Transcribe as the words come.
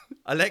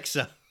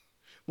Alexa,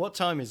 what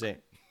time is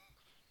it?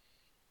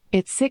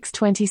 It's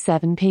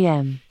 6:27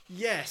 p.m.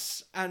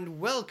 Yes, and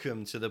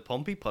welcome to the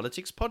Pompey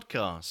Politics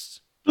Podcast.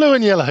 Blue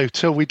and yellow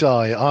till we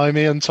die. I'm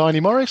Ian Tiny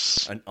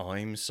Morris. And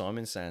I'm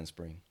Simon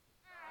Sansbury.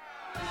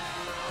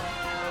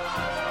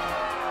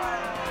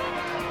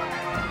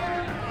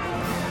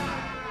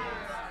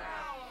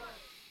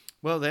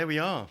 Well, there we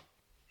are.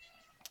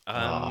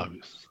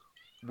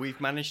 We've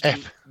managed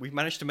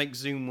to make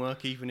Zoom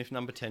work, even if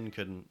number 10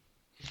 couldn't.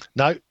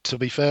 No, to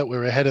be fair,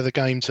 we're ahead of the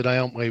game today,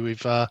 aren't we?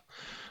 We've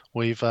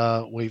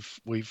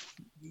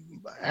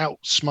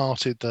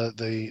outsmarted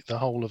the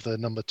whole of the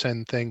number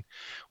 10 thing.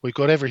 We've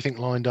got everything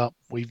lined up.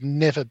 We've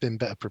never been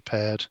better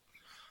prepared.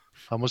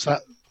 And was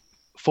that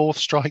fourth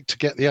strike to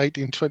get the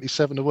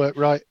 1827 to work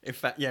right? In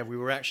fact, yeah, we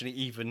were actually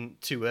even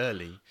too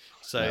early.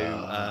 So,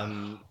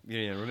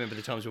 remember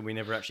the times when we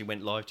never actually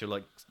went live till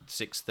like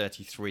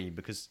 6:33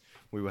 because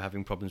we were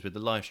having problems with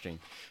the live stream.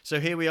 So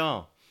here we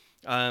are.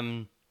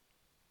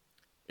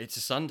 It's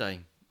a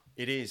Sunday.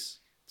 It is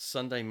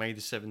Sunday, May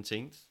the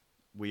 17th.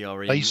 We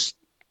are in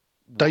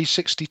day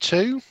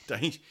 62.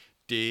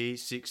 Day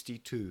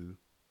 62.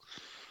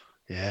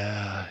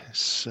 Yeah,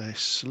 it's a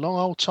long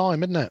old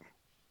time, isn't it?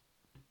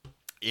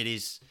 It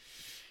is.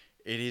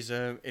 It is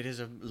a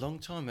long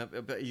time.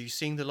 But are you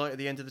seeing the light at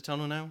the end of the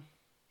tunnel now?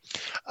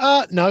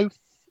 No,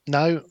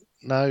 I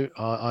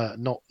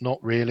not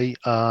really.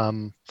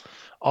 I'm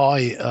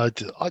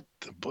a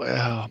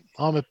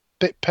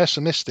bit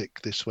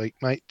pessimistic this week,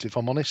 mate. If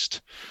I'm honest,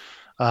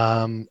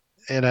 the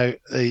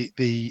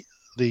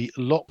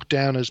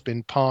lockdown has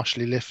been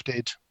partially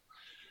lifted,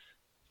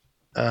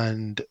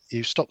 and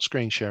you've stopped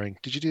screen sharing.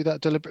 Did you do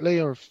that deliberately,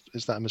 or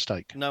is that a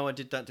mistake? No, I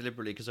did that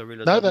deliberately because I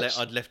realised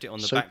I'd left it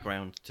on the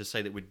background to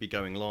say that we'd be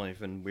going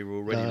live, and we were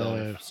already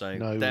live. So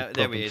there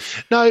he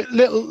is. No,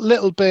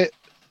 little bit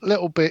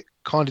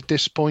kind of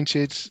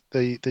disappointed.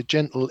 The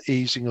gentle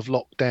easing of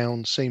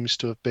lockdown seems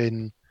to have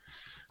been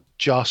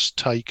just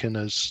taken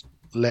as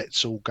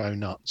let's all go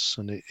nuts,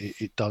 and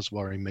it does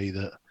worry me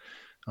that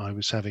I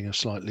was having a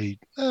slightly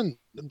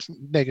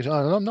negative.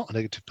 I'm not a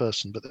negative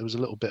person, but there was a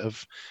little bit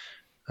of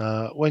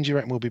when do you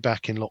reckon we'll be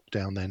back in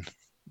lockdown then?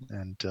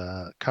 And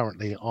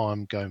currently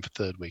I'm going for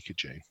third week of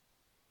June.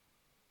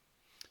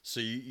 So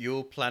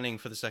you're planning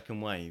for the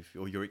second wave,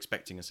 or you're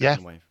expecting a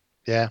second wave?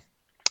 Yeah.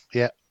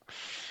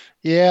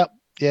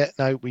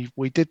 No,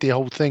 we did the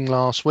whole thing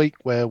last week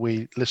where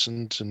we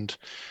listened and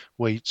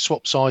we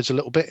swapped sides a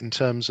little bit in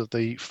terms of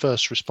the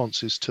first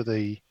responses to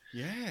the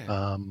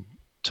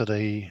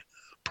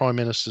Prime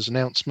Minister's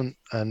announcement,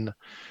 and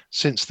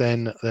since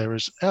then there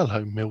is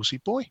hello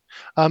Millsy boy.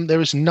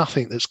 There is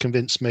nothing that's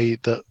convinced me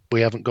that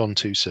we haven't gone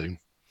too soon.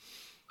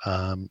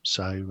 And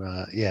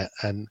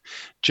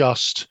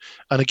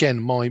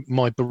again,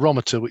 my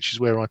barometer, which is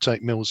where I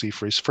take Millsy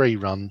for his free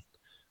run,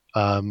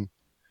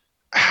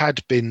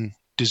 had been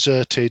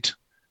deserted,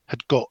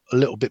 had got a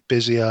little bit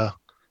busier,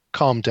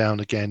 calmed down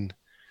again.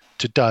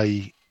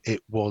 Today it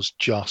was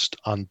just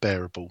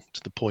unbearable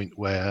to the point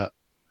where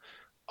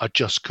I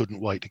just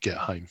couldn't wait to get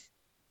home.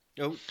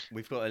 Oh,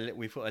 we've got a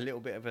little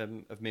bit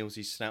of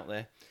Millsy's snout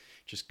there,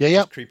 just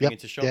creeping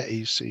into shot. Yeah,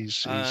 he's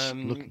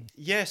looking.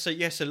 So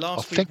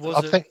last week was.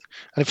 I think,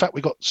 and in fact,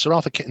 we got Sir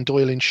Arthur Kitten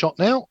Doyle in shot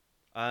now.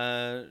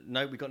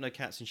 No, we got no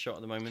cats in shot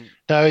at the moment.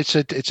 No, it's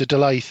a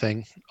delay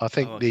thing. I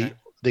think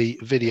the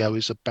video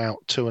is about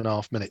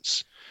 2.5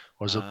 minutes,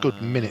 or is a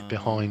good minute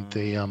behind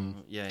the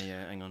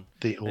hang on.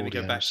 The audio. Let me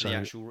go back to the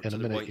actual. In a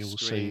minute, you'll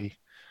see.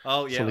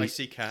 Oh yeah, I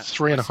see cat.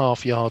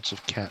 3.5 yards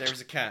of cat. There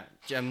is a cat.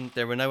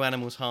 There were no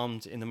animals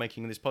harmed in the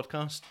making of this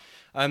podcast.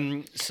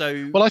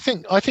 Well, I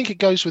think it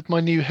goes with my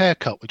new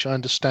haircut, which I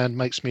understand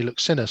makes me look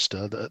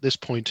sinister. That at this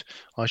point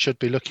I should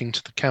be looking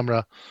to the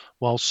camera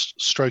whilst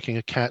stroking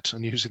a cat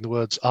and using the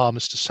words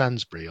Mr.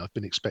 Sansbury, I've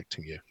been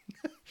expecting you."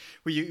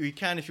 Well, you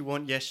can if you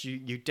want. Yes,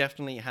 you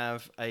definitely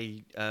have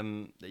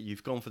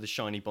you've gone for the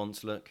shiny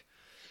Bonds look.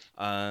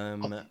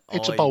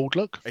 It's a bold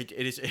look. It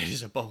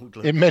is a bold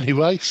look in many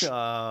ways.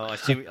 I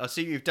see what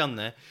you've done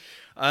there.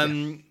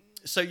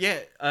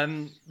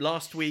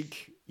 Last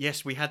week,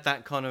 yes, we had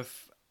that kind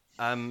of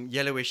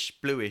yellowish,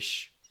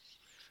 bluish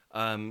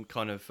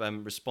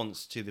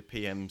response to the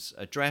PM's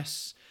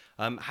address.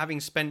 Having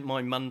spent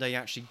my Monday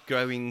actually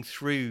going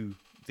through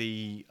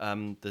the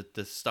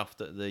stuff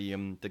that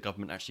the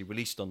government actually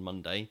released on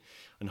Monday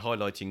and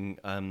highlighting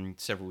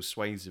several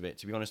swathes of it.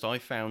 To be honest, I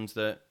found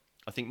that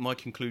I think my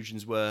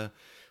conclusions were,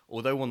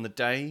 although on the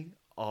day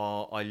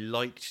I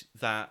liked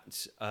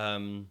that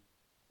that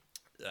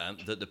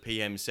the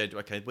PM said,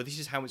 okay, well, this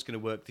is how it's going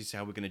to work. This is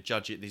how we're going to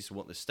judge it. This is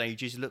what the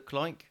stages look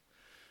like.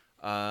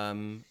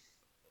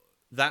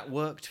 That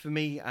worked for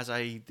me as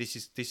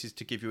this is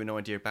to give you an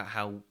idea about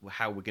how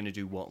we're going to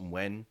do what and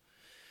when.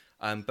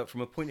 But from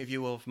a point of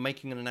view of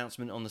making an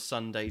announcement on the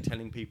Sunday,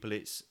 telling people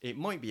it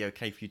might be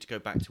okay for you to go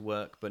back to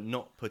work, but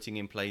not putting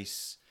in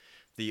place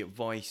the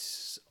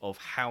advice of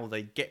how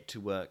they get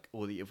to work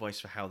or the advice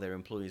for how their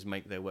employers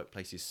make their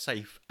workplaces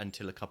safe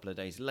until a couple of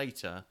days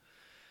later,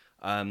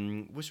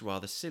 was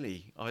rather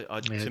silly. Yeah.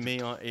 To me,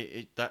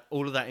 that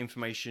all of that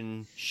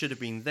information should have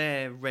been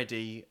there,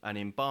 ready and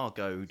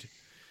embargoed,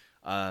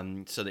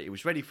 so that it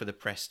was ready for the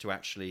press to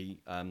actually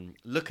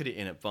look at it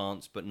in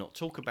advance, but not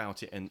talk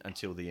about it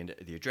until the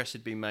address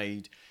had been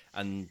made,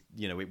 and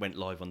it went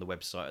live on the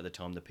website at the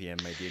time the PM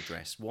made the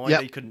address. Why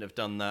they couldn't have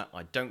done that,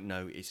 I don't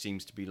know. It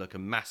seems to be like a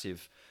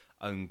massive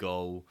own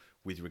goal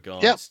with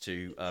regards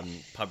to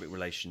public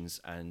relations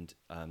and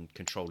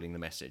controlling the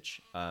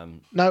message.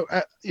 No,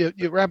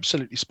 you're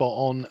absolutely spot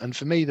on. And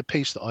for me, the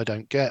piece that I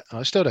don't get, and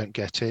I still don't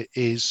get it,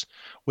 is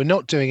we're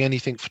not doing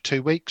anything for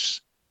 2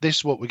 weeks. This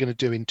is what we're going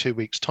to do in 2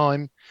 weeks'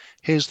 time.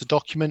 Here's the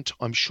document.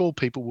 I'm sure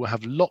people will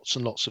have lots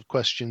and lots of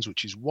questions,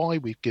 which is why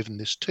we've given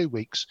this 2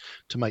 weeks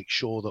to make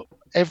sure that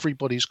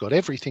everybody's got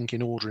everything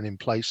in order and in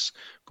place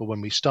for when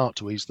we start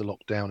to ease the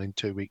lockdown in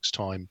 2 weeks'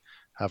 time.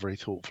 How very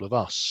thoughtful of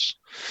us.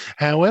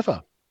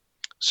 However,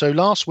 so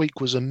last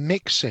week was a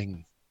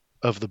mixing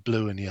of the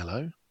blue and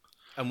yellow.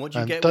 And what do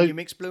you get when you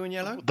mix blue and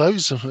yellow?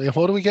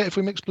 What do we get if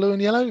we mix blue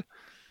and yellow?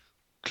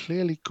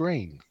 Clearly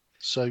green.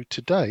 So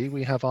today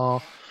we have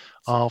our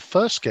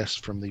first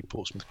guest from the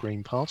Portsmouth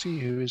Green Party,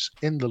 who is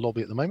in the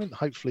lobby at the moment.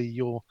 Hopefully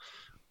you're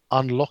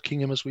unlocking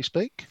him as we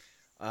speak.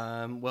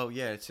 Well,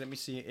 yeah. So let me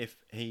see if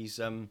he's.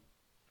 I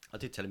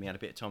did tell him he had a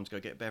bit of time to go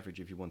get a beverage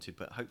if you wanted,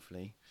 but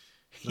hopefully.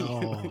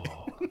 Oh.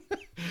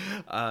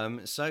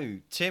 So,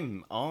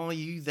 Tim, are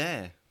you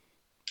there?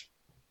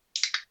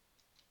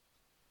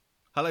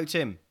 Hello,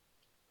 Tim.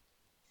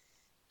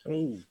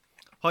 Oh.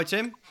 Hi,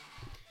 Tim.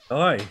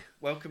 Hi.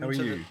 Welcome How are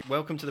you?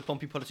 Welcome to the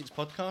Pompey Politics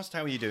podcast.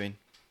 How are you doing?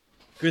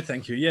 Good,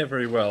 thank you. Yeah,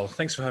 very well.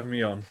 Thanks for having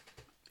me on.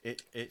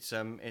 It's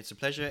a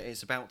pleasure.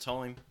 It's about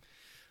time.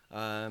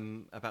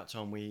 About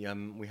time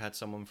we had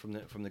someone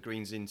from the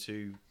Greens in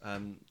to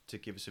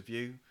give us a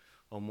view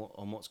on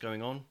what's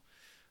going on.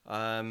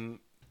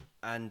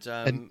 And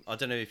I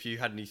don't know if you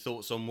had any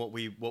thoughts on what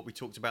we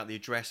talked about the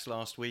address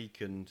last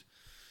week and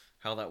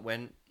how that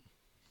went.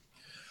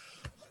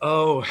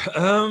 Oh,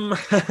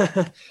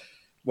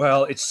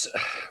 well,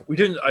 we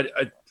didn't.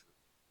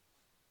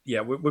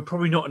 We're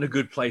probably not in a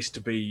good place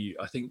to be.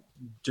 I think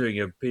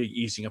doing a big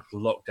easing up of the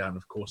lockdown,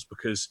 of course,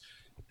 because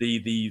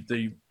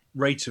the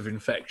rate of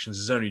infections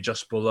is only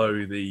just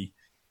below the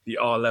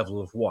R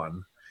level of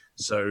 1.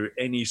 So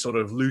any sort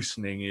of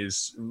loosening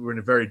we're in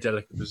a very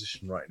delicate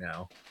position right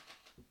now.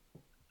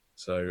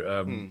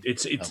 So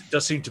it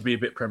does seem to be a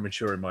bit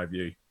premature in my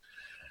view.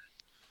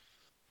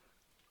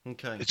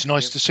 Okay. It's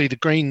nice to see the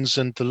Greens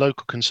and the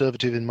local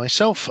Conservative and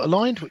myself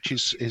aligned, which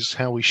is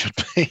how we should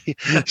be.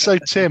 So,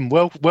 Tim,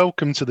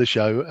 welcome to the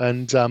show.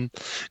 And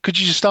could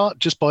you just start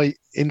just by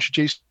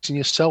introducing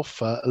yourself,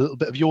 a little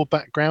bit of your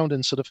background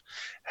and sort of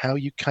how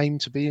you came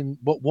to be in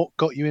what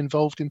got you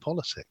involved in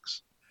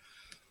politics?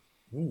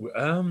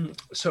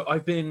 So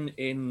I've been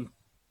in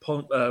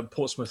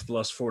Portsmouth for the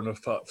last 4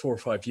 or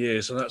 5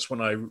 years, and that's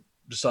when I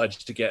decided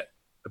to get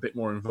a bit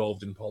more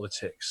involved in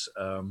politics.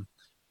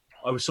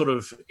 I was sort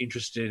of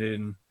interested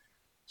in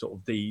sort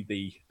of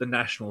the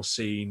national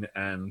scene,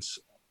 and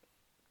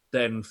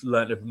then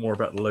learned a bit more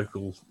about the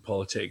local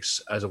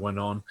politics as I went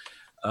on.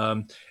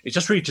 It's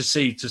just really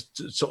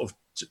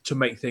to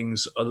make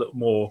things a little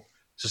more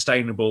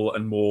sustainable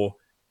and more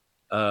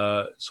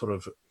sort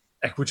of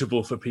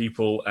equitable for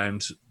people,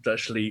 and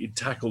actually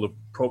tackle the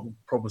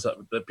problems that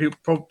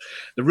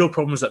the real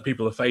problems that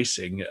people are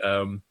facing.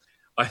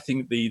 I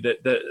think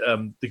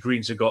the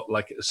Greens have got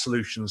like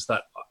solutions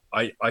that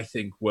I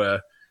think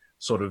were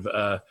sort of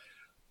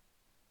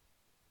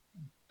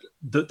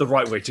the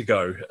right way to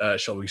go,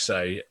 shall we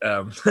say.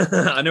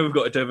 I know we've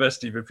got a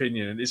diversity of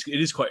opinion, and it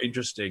is quite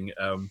interesting.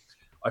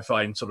 I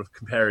find sort of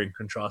comparing,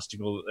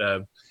 contrasting all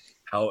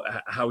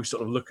how we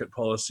sort of look at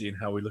policy and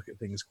how we look at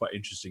things quite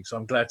interesting. So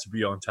I'm glad to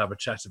be on to have a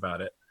chat about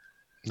it.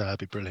 No, that'd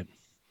be brilliant.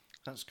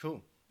 That's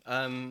cool.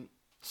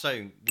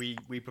 So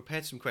we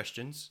prepared some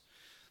questions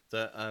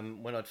that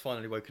when I'd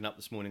finally woken up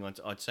this morning,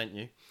 I'd sent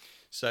you.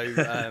 So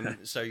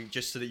so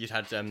just so that you'd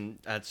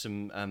had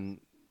some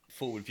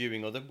forward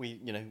viewing of them.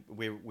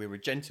 We're a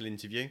gentle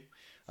interview.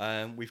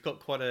 We've got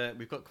quite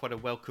a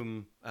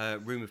welcome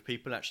room of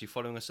people actually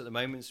following us at the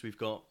moment. So we've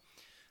got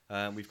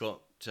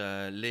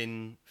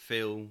Lynn,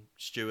 Phil,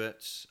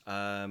 Stuart,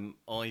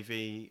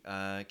 Ivy,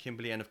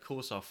 Kimberly, and of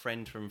course our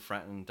friend from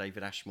Fratton,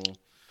 David Ashmore.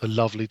 The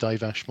lovely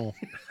Dave Ashmore,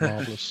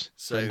 marvellous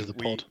So friend of the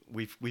pod.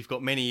 We've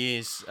got many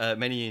years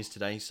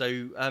today.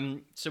 So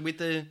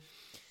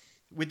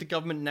with the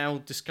government now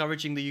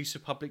discouraging the use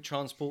of public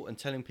transport and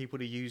telling people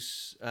to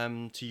use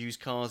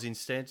cars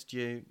instead,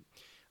 are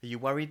you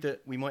worried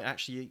that we might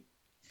actually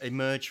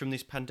emerge from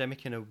this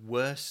pandemic in a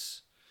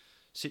worse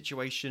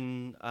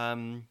situation,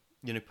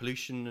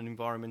 pollution and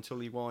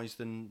environmentally wise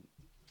than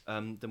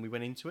we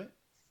went into it?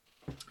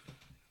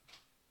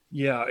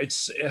 Yeah,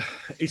 it's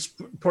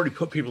probably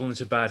put people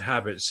into bad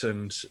habits,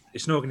 and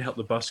it's not going to help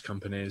the bus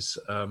companies.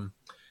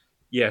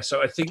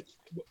 So I think,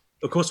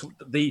 of course,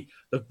 the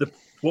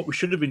what we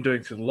should have been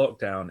doing through the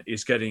lockdown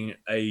is getting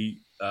a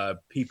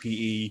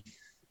PPE,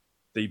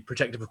 the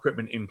protective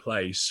equipment in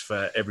place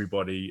for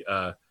everybody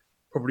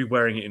probably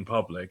wearing it in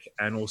public,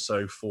 and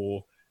also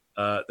for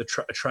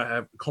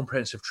the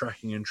comprehensive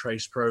tracking and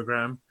trace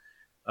program.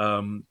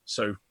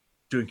 So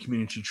doing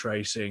community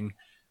tracing.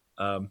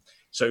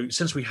 So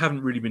since we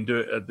haven't really been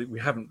doing,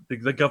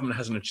 the government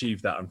hasn't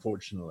achieved that,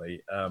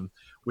 unfortunately.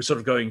 We're sort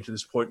of going to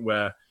this point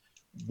where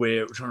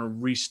we're trying to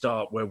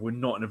restart where we're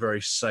not in a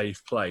very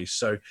safe place.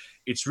 So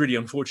it's really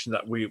unfortunate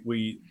that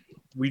we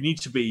need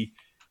to be.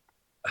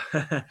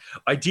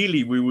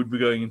 Ideally, we would be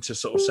going into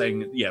sort of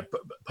saying, yeah,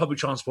 public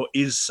transport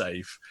is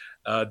safe.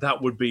 That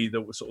would be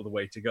the sort of the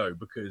way to go,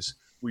 because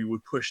we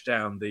would push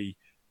down the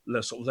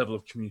sort of level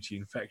of community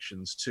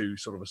infections to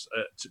sort of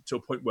to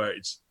a point where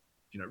it's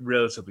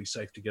relatively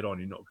safe to get on.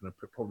 You're not going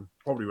to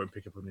probably won't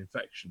pick up an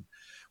infection.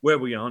 Where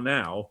we are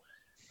now,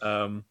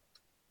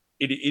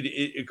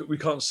 we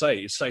can't say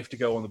it's safe to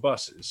go on the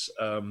buses.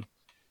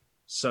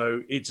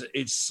 So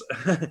it's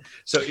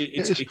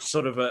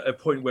sort of a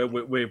point where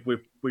we've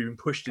been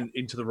pushed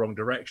into the wrong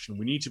direction.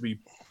 We need to be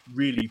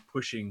really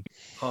pushing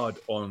hard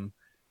on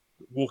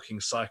walking,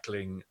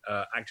 cycling,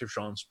 active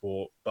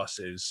transport,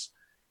 buses,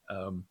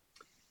 and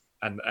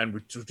we're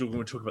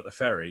talking about the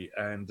ferry.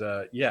 And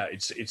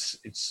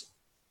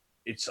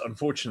it's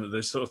unfortunate that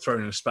they're sort of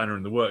throwing a spanner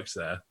in the works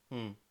there.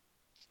 Yeah.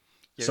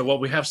 So while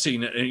we have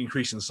seen an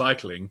increase in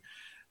cycling,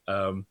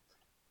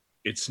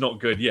 it's not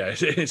good. Yeah,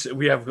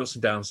 we have got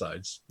some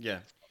downsides.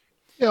 Yeah,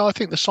 I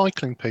think the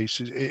cycling piece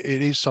it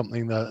is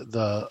something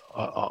that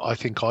I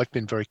think I've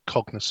been very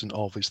cognizant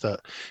of is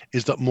that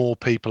more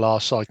people are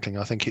cycling.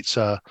 I think it's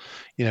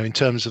in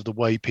terms of the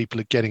way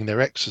people are getting their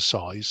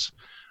exercise,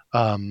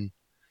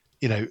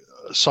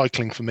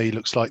 cycling for me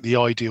looks like the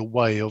ideal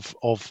way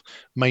of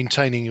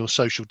maintaining your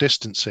social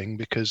distancing,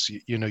 because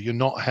you're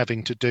not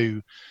having to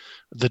do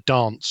the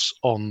dance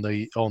on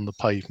the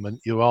pavement.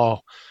 You are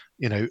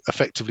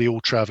effectively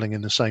all traveling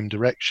in the same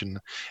direction.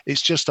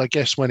 It's just, I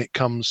guess, when it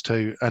comes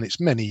to, and it's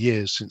many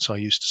years since I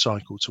used to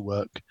cycle to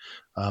work,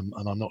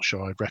 and I'm not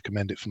sure I'd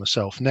recommend it for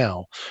myself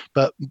now,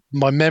 but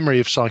my memory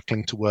of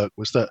cycling to work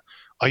was that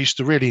I used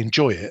to really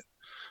enjoy it,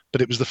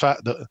 but it was the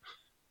fact that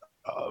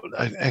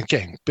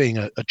again, being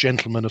a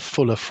gentleman of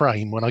fuller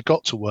frame, when I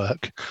got to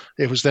work,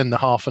 it was then the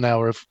half an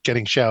hour of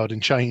getting showered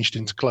and changed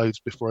into clothes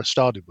before I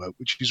started work,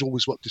 which is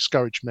always what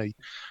discouraged me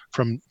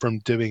from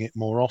doing it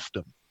more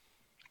often.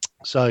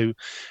 So,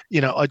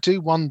 I do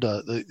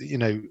wonder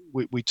that,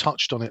 we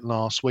touched on it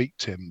last week,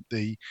 Tim,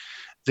 the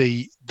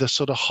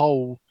sort of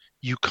whole,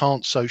 you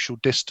can't social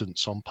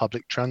distance on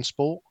public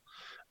transport.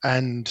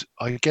 And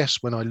I guess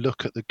when I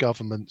look at the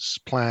government's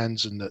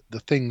plans and the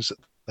things that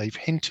they've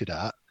hinted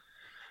at,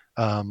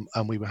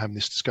 and we were having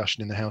this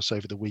discussion in the House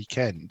over the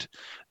weekend,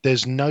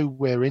 there's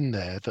nowhere in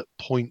there that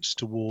points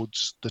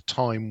towards the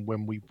time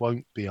when we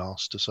won't be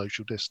asked to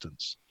social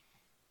distance.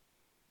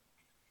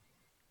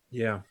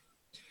 Yeah,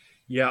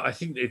 I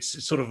think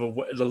it's sort of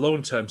the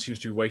long term seems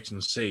to be wait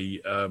and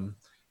see,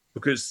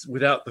 because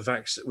without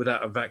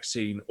a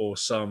vaccine or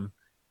some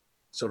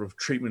sort of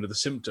treatment of the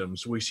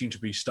symptoms, we seem to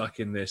be stuck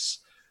in this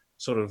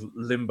sort of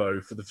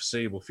limbo for the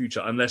foreseeable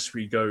future, unless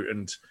we go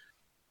and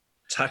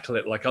tackle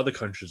it like other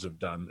countries have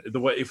done.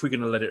 If we're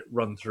going to let it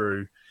run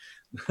through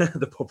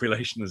the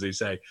population, as they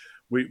say,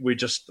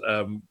 there's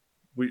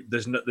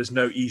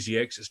no easy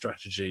exit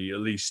strategy, at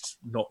least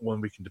not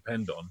one we can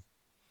depend on.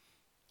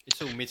 It's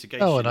all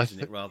mitigation,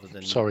 isn't it? Rather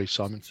than sorry,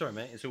 Simon. Sorry,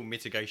 mate. It's all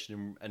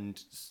mitigation and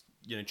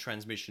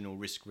transmission or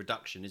risk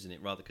reduction, isn't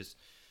it? Rather, because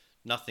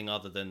nothing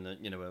other than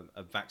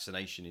a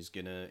vaccination is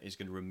gonna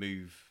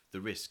remove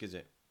the risk, is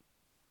it?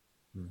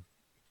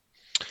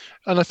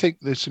 And I think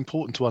it's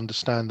important to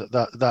understand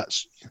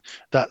that's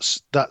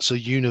a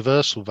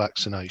universal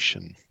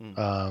vaccination.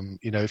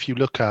 If you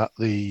look at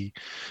the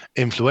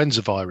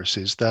influenza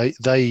viruses,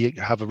 they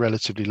have a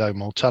relatively low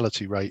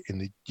mortality rate in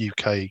the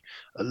UK,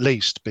 at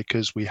least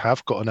because we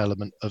have got an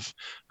element of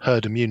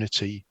herd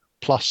immunity.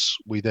 Plus,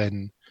 we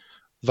then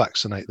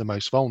vaccinate the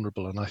most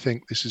vulnerable. And I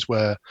think this is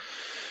where,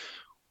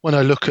 when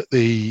I look at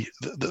the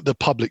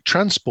public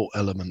transport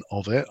element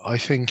of it, I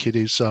think it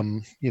is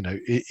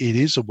it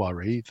is a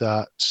worry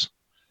that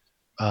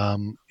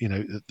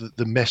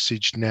the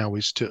message now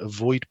is to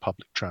avoid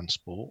public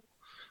transport.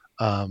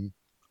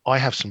 I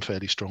have some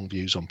fairly strong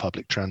views on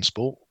public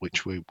transport,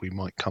 which we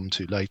might come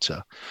to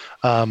later.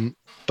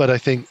 But I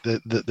think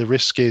that the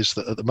risk is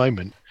that at the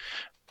moment,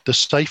 the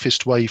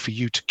safest way for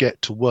you to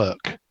get to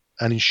work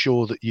and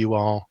ensure that you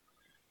are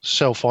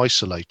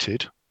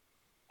self-isolated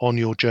on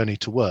your journey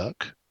to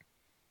work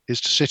is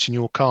to sit in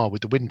your car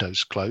with the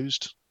windows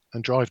closed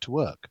and drive to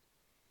work.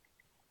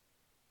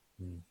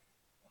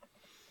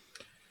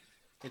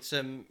 It's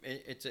a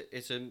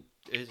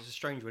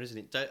strange one, isn't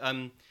it?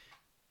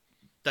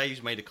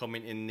 Dave's made a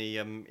comment in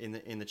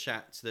the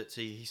chat that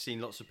he's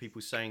seen lots of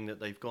people saying that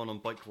they've gone on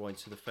bike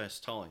rides for the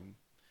first time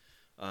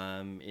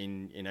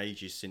in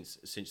ages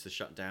since the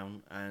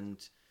shutdown,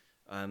 and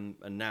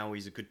now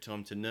is a good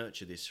time to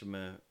nurture this from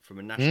a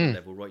national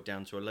level right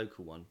down to a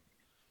local one.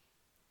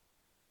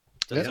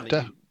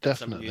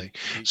 Definitely.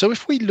 So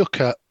if we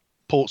look at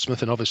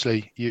Portsmouth, and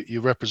obviously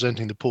you're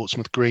representing the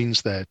Portsmouth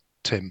Greens there,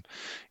 Tim,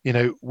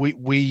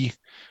 we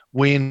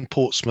we in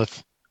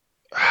Portsmouth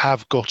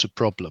have got a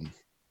problem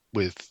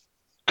with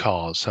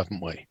cars,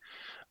 haven't we?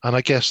 And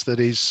I guess that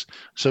is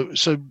so.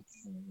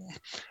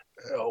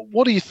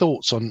 What are your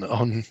thoughts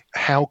on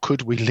how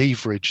could we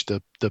leverage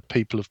the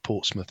people of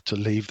Portsmouth to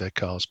leave their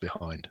cars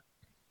behind?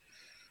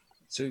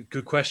 It's a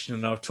good question,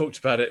 and I've talked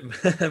about it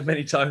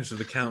many times with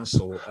the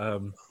council.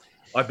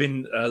 I've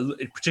been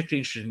particularly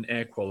interested in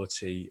air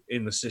quality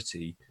in the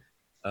city,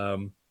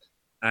 and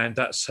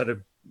that's had a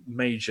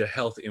major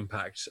health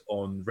impact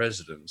on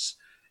residents.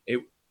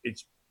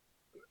 It's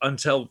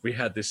until we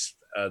had this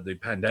the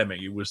pandemic,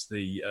 it was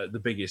the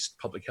biggest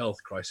public health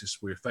crisis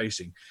we're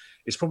facing.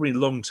 It's probably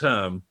long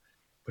term,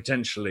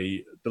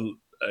 potentially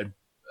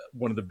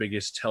one of the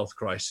biggest health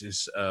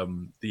crises,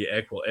 the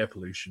air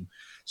pollution.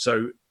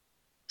 So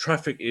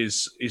traffic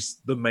is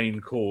the main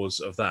cause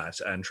of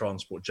that, and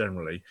transport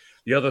generally.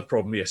 The other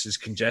problem, yes, is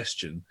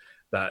congestion.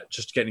 That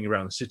just getting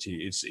around the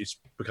city it's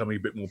becoming a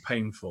bit more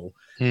painful,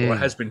 or it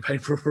has been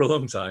painful for a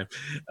long time,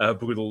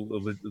 with all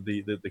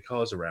the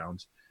cars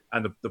around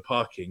and the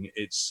parking.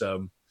 It's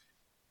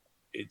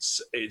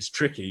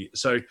tricky.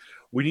 So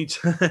we need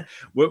to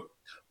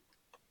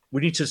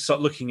we need to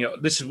start looking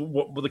at this. Is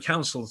what the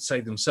council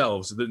say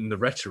themselves in the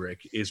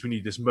rhetoric is we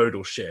need this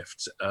modal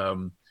shift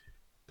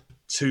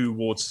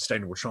towards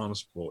sustainable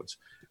transport.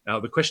 Now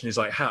the question is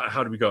like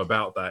how do we go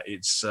about that?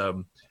 It's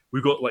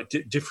we've got like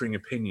differing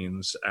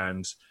opinions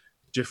and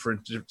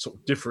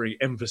differing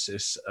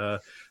emphasis.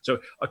 So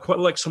I quite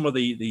like some of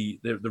the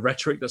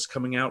rhetoric that's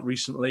coming out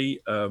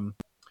recently,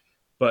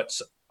 but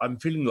I'm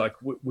feeling like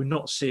we're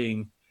not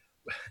seeing.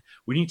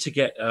 We need to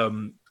get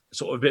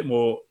sort of a bit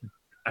more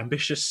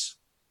ambitious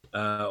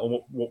on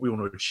what we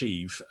want to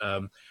achieve,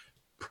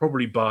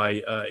 probably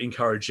by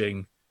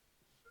encouraging,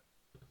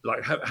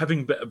 like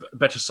having a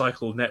better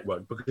cycle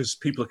network, because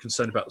people are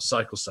concerned about the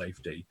cycle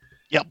safety.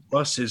 Yep.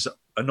 Buses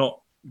are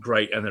not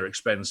great and they're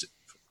expensive.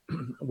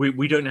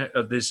 We don't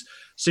have, there's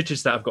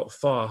cities that have got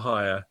far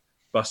higher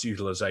bus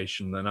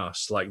utilization than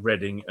us, like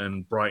Reading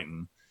and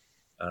Brighton,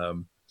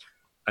 and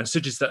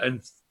cities that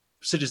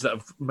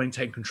have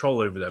maintained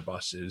control over their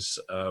buses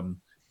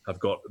have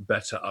got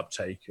better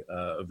uptake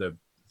of their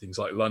things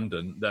like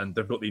London, then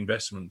they've got the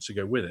investment to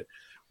go with it.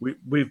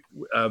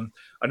 I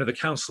know the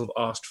council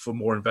have asked for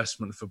more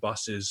investment for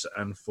buses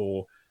and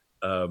for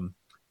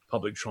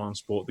public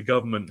transport. The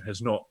government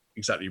has not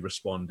exactly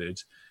responded.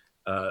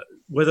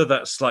 Whether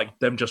that's like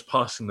them just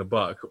passing the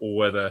buck or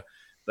whether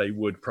they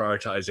would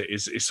prioritise it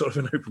is sort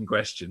of an open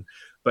question.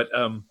 But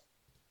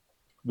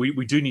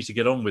we do need to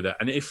get on with it.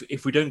 And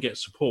if we don't get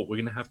support, we're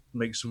going to have to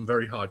make some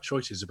very hard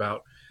choices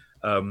about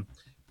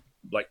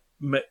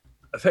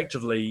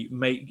effectively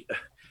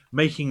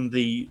making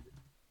the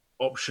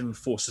option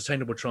for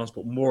sustainable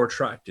transport more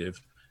attractive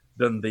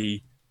than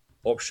the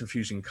option for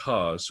using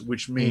cars,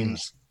 which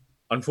means,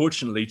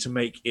 unfortunately, to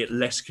make it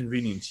less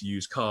convenient to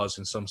use cars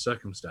in some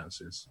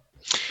circumstances.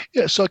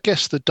 Yeah, so I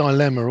guess the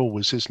dilemma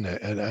always, isn't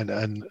it?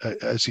 And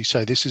as you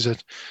say, this is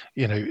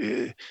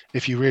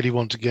if you really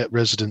want to get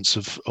residents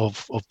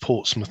of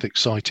Portsmouth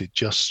excited,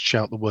 just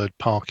shout the word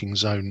parking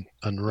zone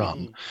and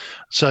run.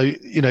 So,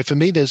 for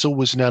me, there's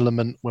always an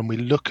element when we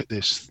look at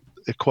this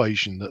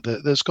equation that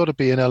there's got to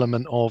be an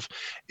element of,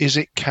 is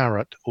it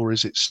carrot or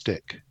is it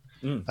stick?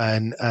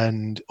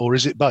 And or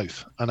is it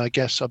both? And I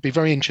guess I'd be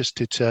very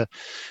interested to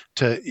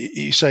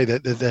you say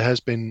that there has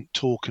been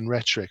talk and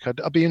rhetoric.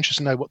 I'd be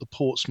interested to know what the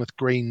Portsmouth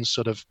Greens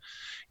sort of,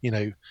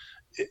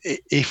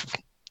 if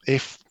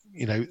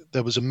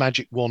there was a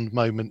magic wand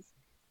moment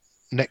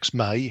next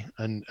May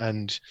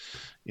and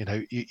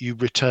you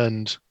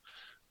returned,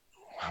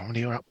 how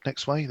many are up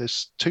next May?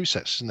 There's 2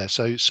 sets, isn't there?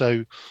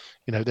 So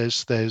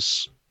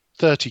there's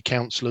 30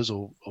 councillors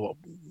or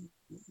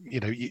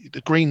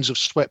the Greens have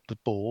swept the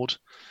board.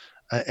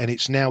 And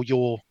it's now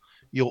your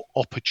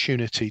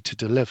opportunity to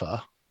deliver.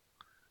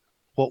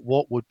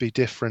 What would be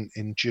different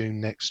in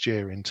June next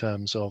year in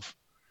terms of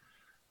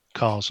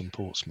cars in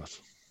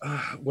Portsmouth?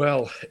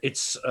 Well,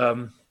 it's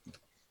of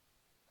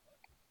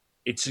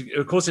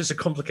course it's a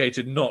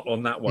complicated knot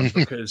on that one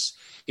because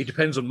it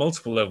depends on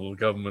multiple level of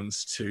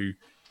governments to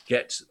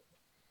get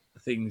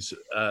things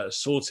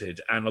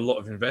sorted and a lot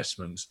of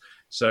investment.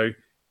 So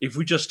if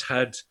we just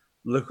had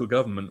local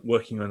government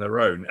working on their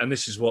own, and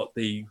this is what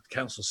the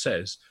council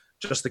says,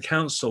 just the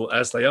council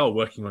as they are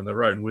working on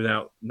their own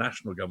without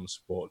national government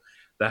support,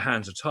 their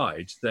hands are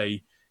tied.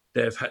 They've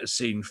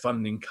seen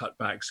funding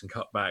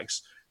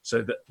cutbacks,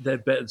 so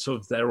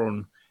that they're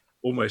on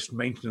almost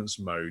maintenance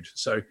mode.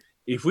 So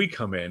if we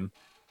come in,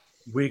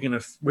 we're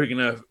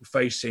gonna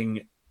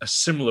facing a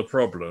similar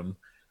problem,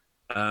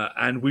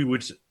 and we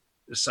would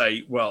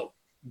say, well,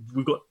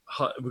 we've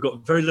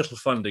got very little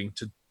funding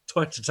to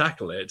try to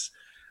tackle it.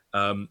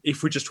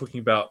 If we're just talking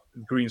about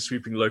green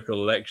sweeping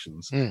local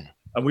elections.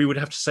 And we would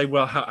have to say,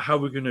 well, how are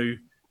we going to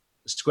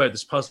square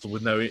this puzzle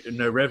with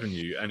no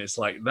revenue? And it's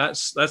like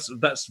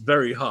that's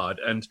very hard.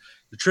 And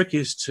the trick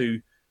is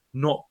to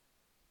not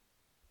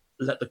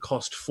let the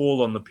cost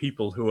fall on the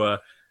people who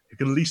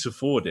can least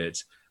afford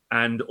it.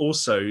 And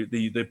also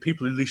the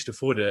people who least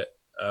afford it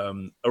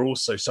are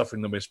also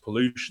suffering the most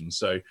pollution.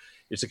 So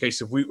it's a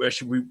case of we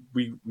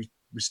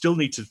still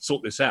need to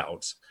sort this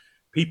out.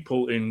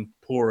 People in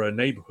poorer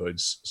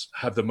neighbourhoods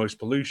have the most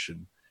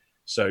pollution,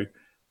 so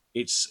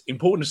it's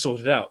important to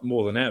sort it out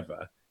more than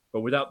ever.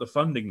 But without the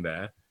funding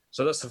there,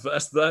 so that's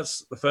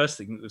the first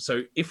thing.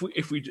 So if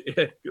we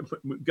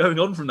going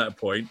on from that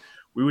point,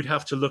 we would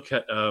have to look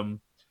at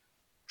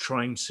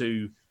trying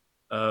to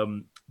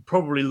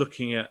probably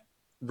looking at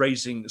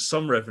raising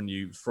some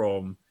revenue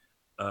from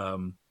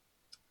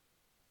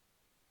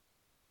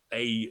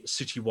a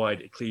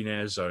citywide clean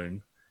air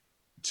zone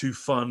to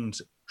fund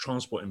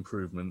transport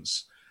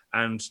improvements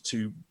and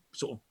to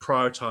sort of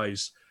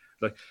prioritize,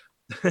 like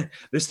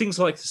there's things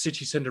like the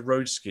city centre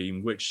road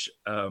scheme, which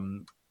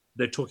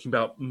they're talking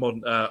about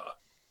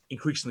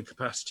increasing the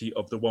capacity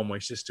of the one-way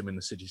system in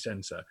the city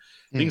centre.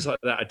 Things like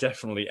that are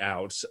definitely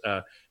out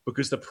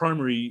because the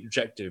primary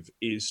objective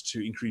is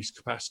to increase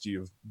capacity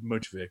of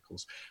motor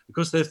vehicles.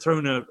 Because they've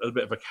thrown a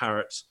bit of a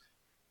carrot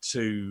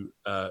to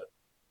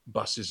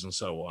buses and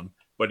so on,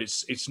 but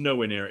it's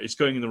nowhere near it. It's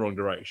going in the wrong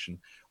direction.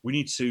 We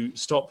need to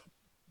stop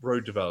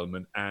road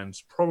development and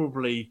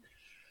probably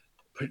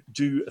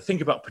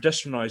think about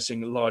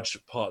pedestrianising large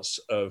parts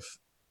of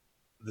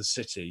the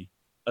city,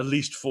 at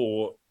least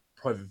for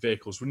private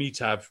vehicles. We need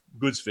to have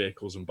goods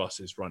vehicles and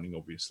buses running,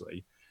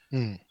 obviously.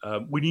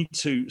 We need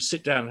to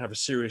sit down and have a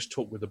serious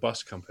talk with the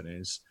bus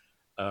companies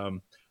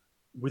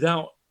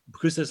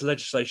because there's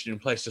legislation in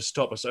place to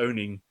stop us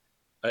owning,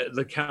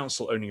 the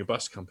council owning a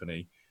bus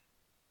company.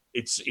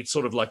 It's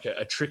sort of like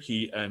a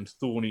tricky and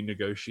thorny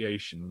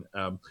negotiation.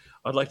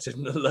 I'd like to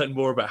learn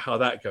more about how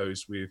that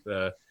goes with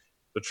the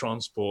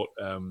transport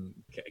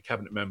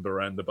cabinet member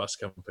and the bus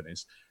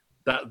companies.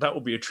 That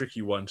will be a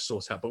tricky one to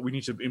sort out, but we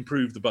need to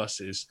improve the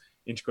buses,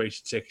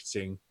 integrated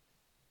ticketing,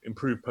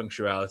 improve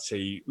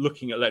punctuality,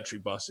 looking at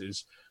electric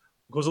buses,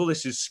 because all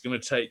this is going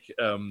to take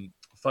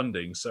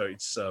funding. So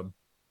it's an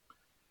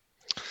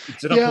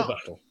uphill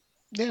battle.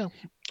 Yeah,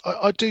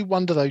 I do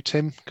wonder though,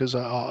 Tim, because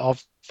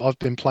I've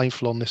been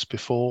playful on this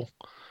before,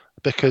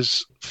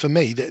 because for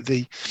me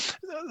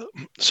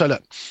so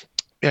look,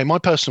 my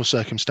personal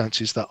circumstance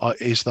is that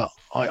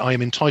I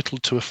am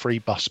entitled to a free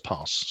bus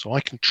pass, so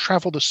I can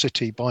travel the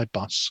city by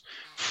bus,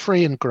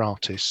 free and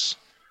gratis,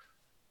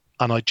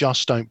 and I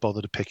just don't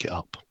bother to pick it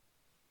up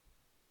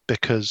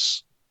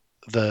because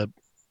the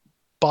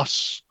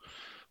bus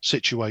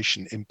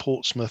situation in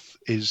Portsmouth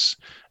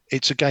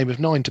it's a game of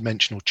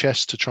 9-dimensional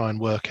chess to try and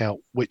work out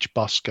which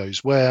bus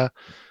goes where.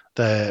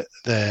 They're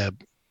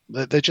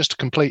just a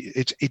complete.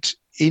 It's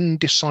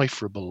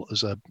indecipherable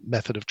as a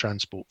method of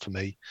transport for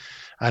me.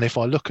 And if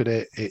I look at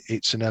it,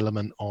 it's an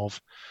element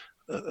of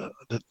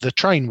the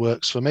train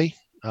works for me,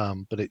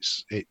 but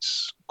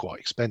it's quite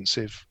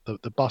expensive.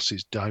 The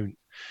buses don't.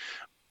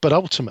 But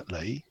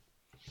ultimately,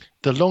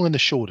 the long and the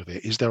short of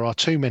it is there are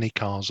too many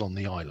cars on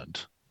the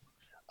island,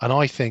 and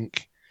I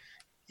think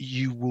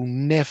you will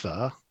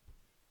never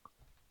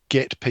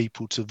get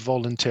people to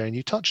volunteer, and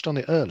you touched on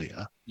it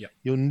earlier. Yeah.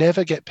 You'll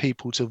never get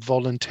people to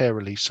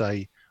voluntarily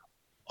say,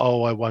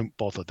 oh, I won't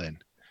bother then.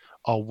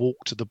 I'll walk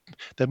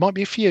there might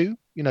be a few,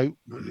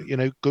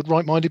 good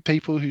right-minded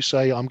people who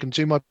say, I'm going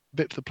to do my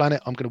bit for the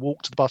planet. I'm going to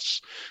walk to the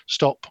bus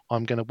stop.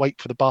 I'm going to wait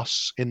for the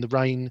bus in the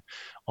rain.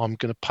 I'm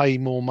going to pay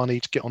more money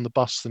to get on the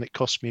bus than it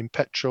costs me in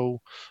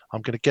petrol.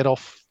 I'm going to get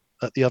off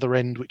at the other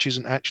end, which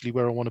isn't actually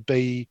where I want to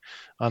be.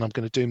 And I'm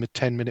going to do my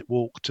 10-minute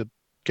walk to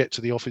get to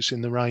the office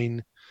in the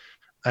rain.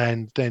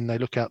 And then they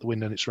look out the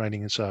window and it's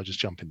raining, and so I just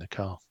jump in the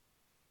car.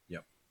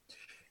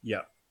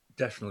 Yeah,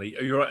 definitely.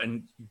 You're right,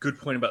 and good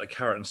point about the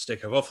carrot and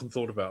stick. I've often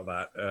thought about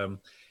that.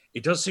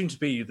 It does seem to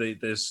be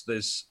there's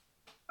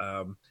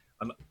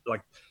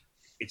like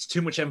it's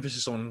too much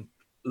emphasis on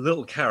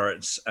little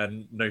carrots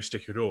and no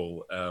stick at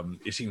all.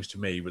 It seems to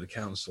me with the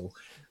council,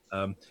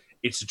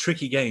 it's a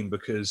tricky game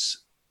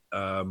because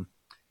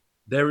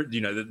they're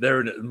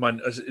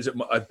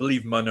I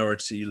believe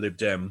minority Lib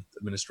Dem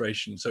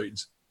administration, so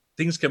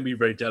things can be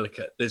very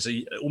delicate. There's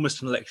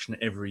almost an election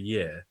every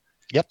year.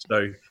 Yep.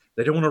 So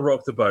they don't want to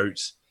rock the boat.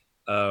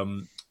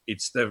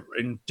 They're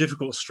in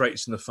difficult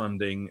straits in the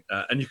funding,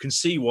 and you can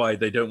see why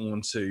they don't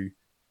want to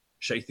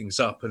shake things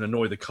up and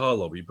annoy the car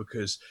lobby,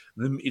 because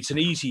it's an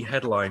easy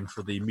headline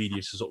for the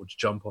media to sort of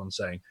jump on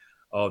saying,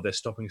 "Oh, they're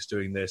stopping us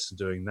doing this and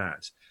doing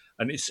that,"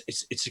 and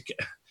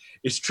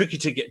it's tricky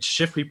to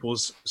shift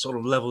people's sort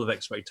of level of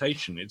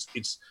expectation.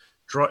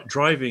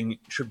 Driving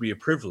should be a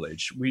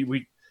privilege.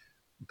 We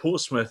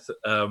Portsmouth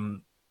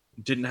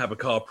didn't have a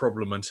car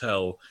problem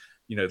until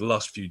the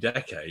last few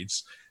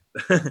decades.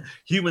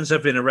 Humans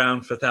have been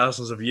around for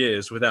thousands of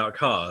years without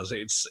cars.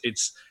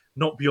 It's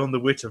not beyond the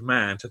wit of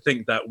man to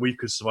think that we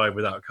could survive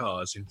without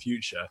cars in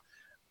future,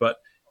 but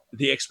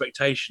the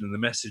expectation and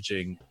the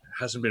messaging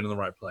hasn't been in the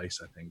right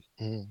place, I think.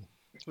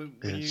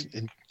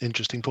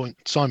 Interesting point,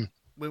 Simon.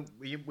 When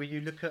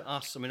you look at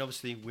us, I mean,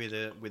 obviously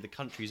we're the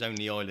country's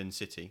only island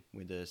city.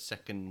 We're the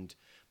second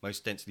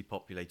most densely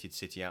populated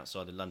city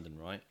outside of London,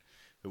 right?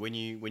 But when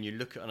you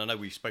look at, and I know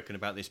we've spoken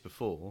about this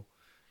before,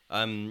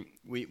 when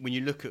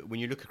you look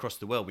across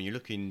the world, when you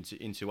look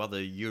into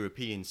other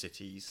European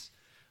cities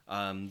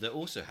that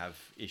also have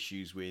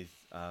issues with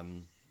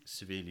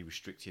severely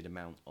restricted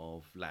amount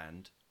of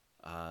land.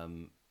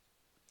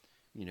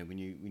 When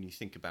you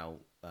think about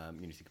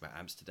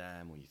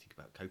Amsterdam, or you think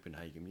about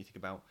Copenhagen, when you think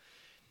about,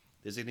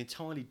 there's an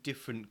entirely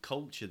different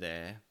culture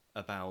there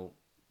about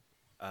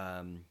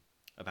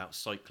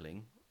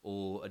cycling,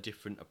 or a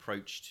different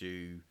approach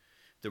to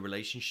the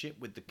relationship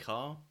with the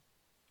car.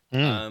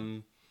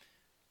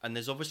 And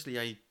there's obviously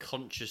a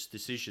conscious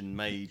decision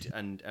made,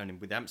 and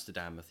with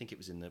Amsterdam, I think it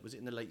was in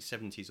the late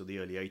 70s or the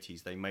early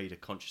 80s, they made a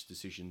conscious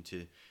decision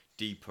to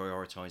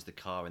deprioritize the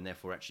car, and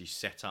therefore actually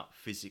set up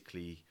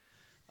physically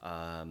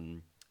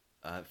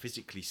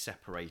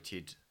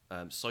separated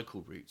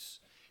cycle routes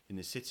in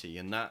the city.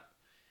 And that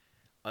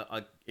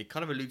it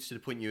kind of alludes to the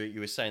point you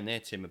were saying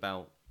there, Tim,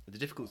 about the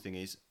difficult thing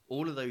is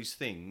all of those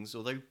things,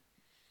 although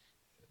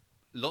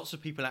lots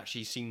of people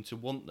actually seem to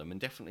want them,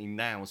 and definitely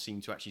now seem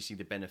to actually see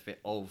the benefit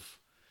of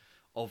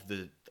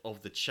the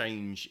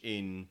change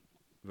in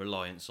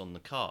reliance on the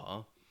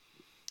car,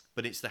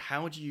 but it's the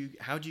how do you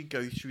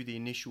go through the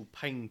initial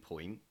pain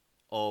point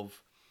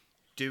of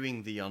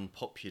doing the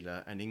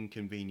unpopular and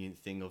inconvenient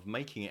thing of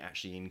making it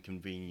actually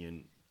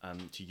inconvenient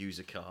to use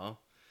a car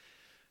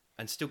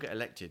and still get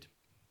elected.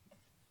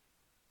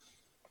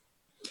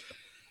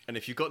 And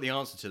if you've got the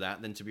answer to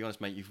that, then to be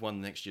honest, mate, you've won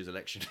next year's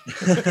election.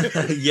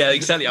 Yeah,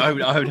 exactly. I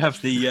would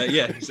have the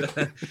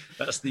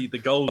that's the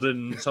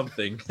golden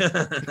something.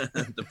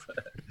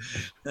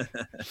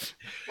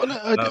 Well,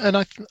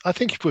 I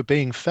think if we're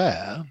being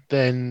fair,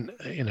 then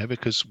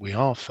because we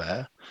are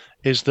fair,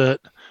 is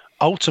that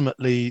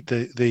ultimately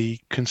the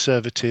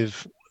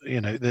Conservative,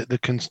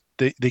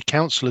 the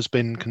council has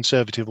been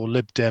Conservative or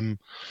Lib Dem,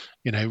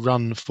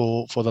 run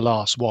for the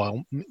last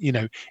while,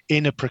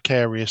 in a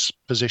precarious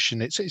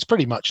position. It's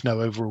pretty much no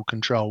overall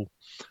control,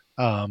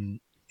 and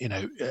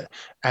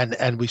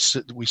we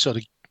sort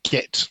of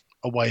get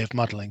a way of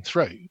muddling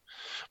through.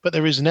 But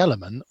there is an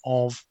element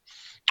of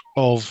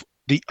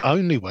the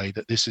only way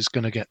that this is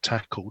going to get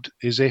tackled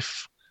is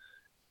if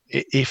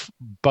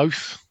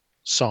both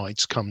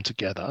sides come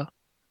together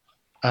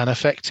and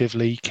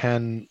effectively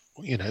can,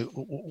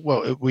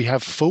 we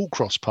have full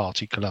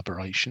cross-party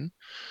collaboration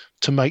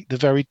to make the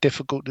very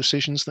difficult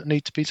decisions that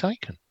need to be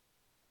taken.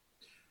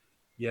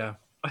 Yeah,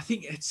 I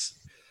think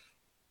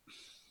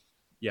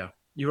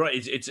you're right.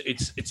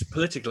 It's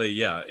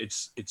politically,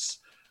 it's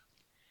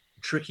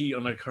tricky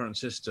on our current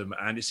system,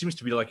 and it seems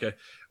to be like of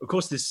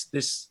course,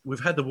 this we've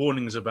had the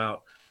warnings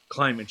about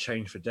climate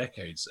change for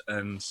decades,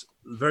 and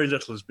very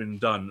little has been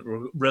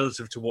done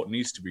relative to what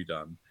needs to be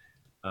done.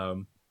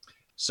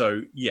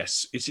 So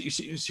yes, it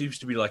seems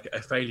to be like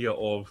a failure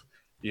of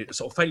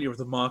failure of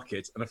the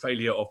market and a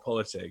failure of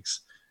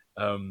politics.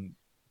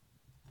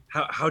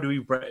 How do we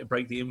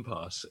break the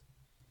impasse?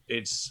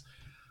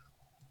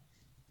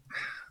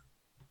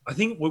 I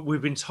think what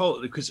we've been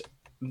told, because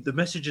the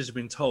messages have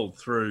been told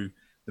through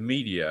the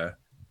media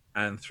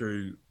and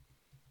through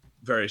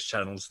various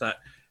channels, that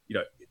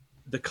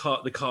the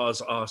cars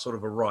are sort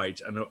of a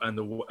right and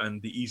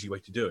the easy way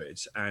to do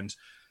it. And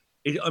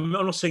I'm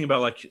not saying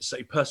about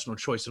say personal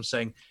choice. I'm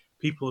saying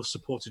people have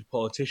supported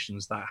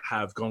politicians that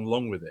have gone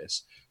along with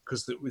this,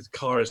 because with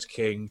car as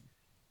king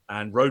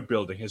and road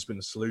building has been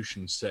a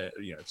solution since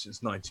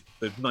the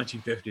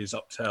 1950s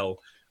up till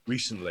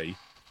recently.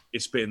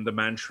 It's been the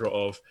mantra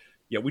of,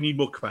 we need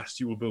more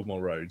capacity, we'll build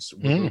more roads.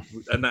 And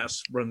that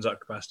runs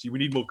out capacity. We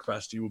need more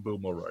capacity, we'll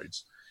build more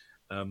roads.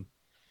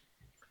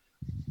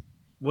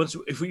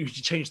 If we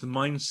change the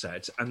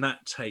mindset, and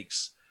that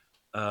takes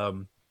a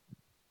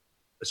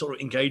sort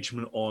of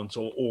engagement on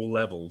all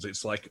levels.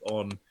 It's like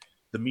on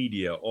the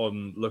media,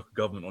 on local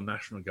government, on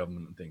national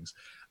government and things.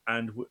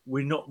 And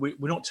we're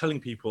not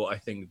telling people, I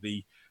think,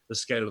 the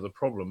scale of the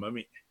problem. I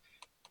mean,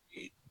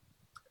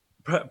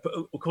 but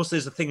of course,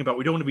 there's a thing about,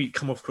 we don't want to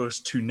come off as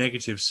too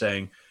negative,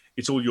 saying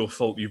it's all your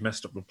fault, you've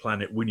messed up the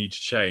planet, we need to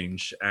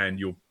change, and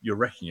you're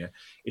wrecking it.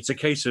 It's a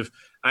case of,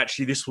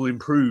 actually, this will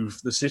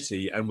improve the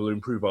city and will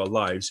improve our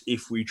lives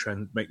if we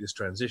make this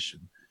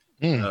transition.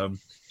 So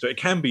it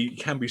can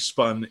be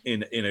spun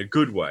in a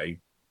good way,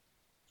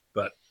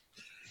 but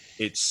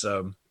it's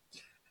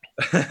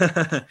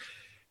it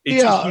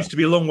just seems to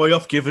be a long way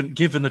off given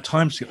the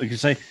time scale. Like you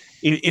say,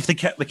 if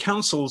the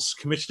council's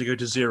committed to go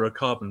to zero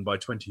carbon by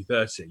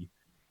 2030,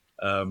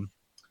 how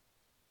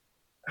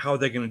are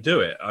they going to do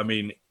it? I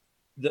mean,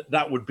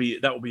 that would be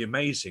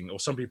amazing. Or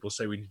some people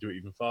say we need to do it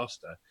even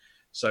faster.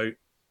 So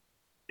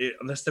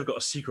unless they've got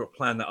a secret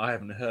plan that I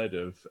haven't heard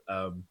of,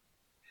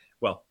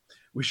 well,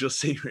 we shall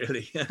see,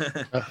 really.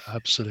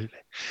 Absolutely.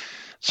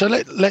 So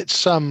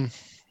let's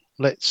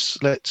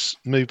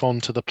move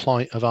on to the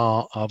plight of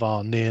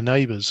our near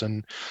neighbours,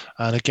 and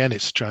again,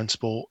 it's a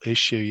transport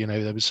issue.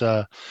 There was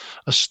a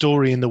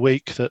story in the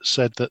week that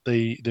said that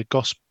the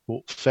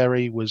Gosport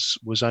ferry was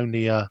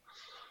only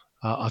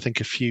I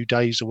think a few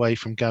days away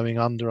from going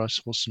under. I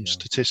saw some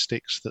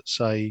statistics that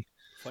say,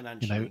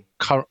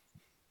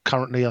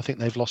 currently I think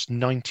they've lost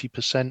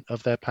 90%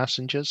 of their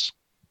passengers.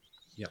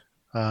 Yeah.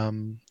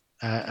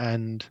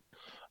 And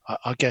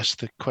I guess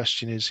the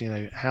question is,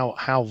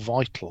 how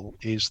vital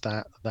is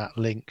that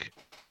link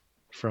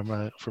from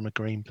a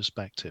green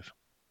perspective?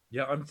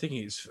 Yeah, I'm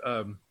thinking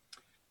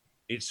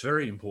it's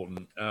very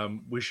important.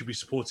 We should be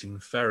supporting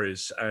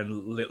ferries and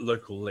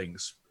local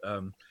links.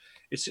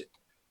 It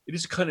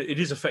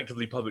is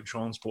effectively public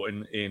transport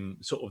in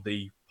sort of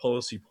the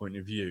policy point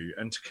of view,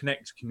 and to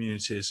connect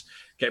communities,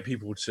 get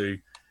people to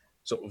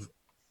sort of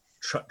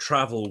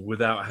travel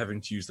without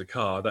having to use the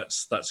car.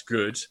 That's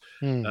good.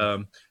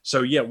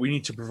 So yeah, we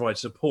need to provide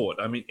support.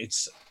 I mean,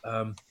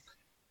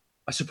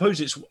 I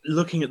suppose it's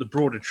looking at the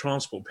broader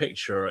transport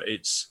picture.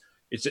 It's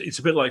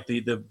a bit like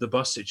the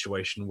bus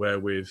situation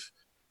where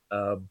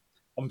um,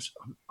 I'm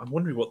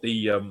wondering what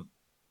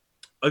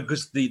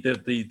because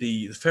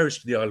the ferries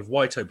to the Isle of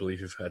Wight, I believe,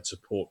 have had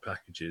support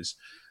packages.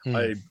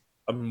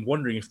 I'm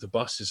wondering if the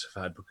buses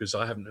have had, because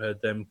I haven't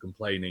heard them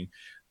complaining.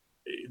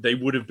 They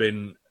would have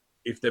been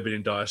if they've been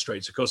in dire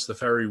straits. Of course, the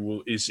ferry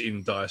is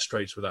in dire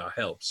straits without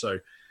help, so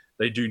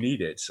they do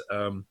need it.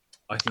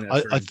 I think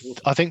that's very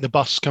important. I think the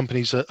bus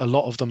companies, a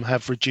lot of them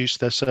have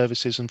reduced their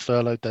services and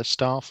furloughed their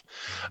staff,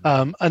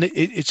 and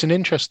it's an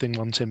interesting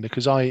one, Tim,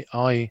 because I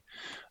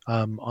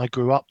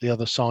grew up the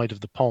other side of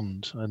the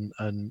pond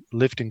and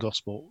lived in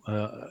Gosport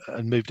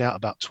and moved out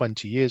about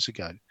 20 years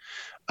ago.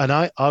 And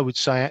I would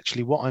say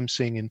actually what I'm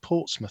seeing in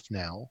Portsmouth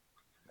now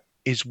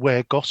is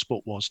where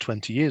Gosport was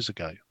 20 years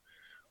ago,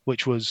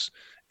 which was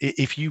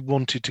if you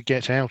wanted to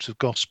get out of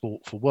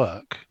Gosport for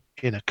work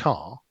in a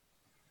car,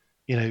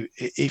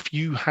 if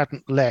you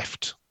hadn't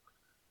left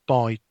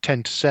by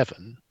 10 to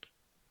 7,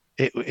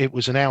 it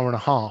was an hour and a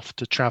half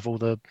to travel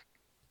the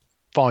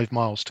 5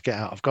 miles to get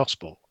out of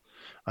Gosport.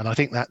 And I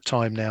think that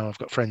time now, I've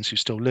got friends who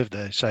still live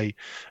there, say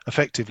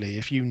effectively,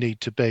 if you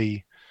need to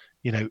be,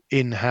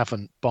 in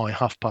Havant by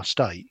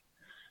 8:30,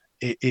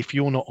 if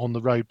you're not on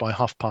the road by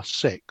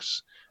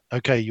 6:30,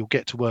 okay, you'll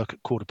get to work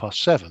at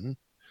 7:15.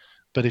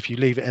 But if you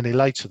leave it any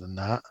later than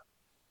that,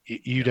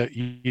 you're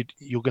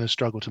going to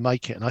struggle to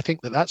make it. And I think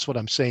that's what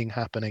I'm seeing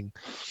happening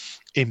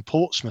in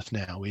Portsmouth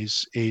now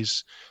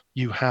is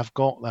you have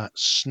got that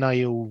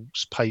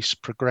snail's pace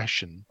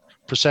procession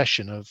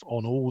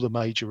on all the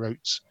major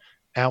routes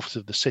out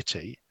of the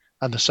city,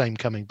 and the same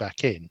coming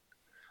back in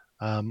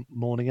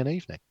morning and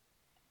evening.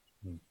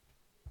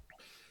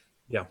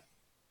 Yeah,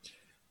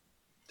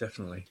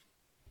 definitely.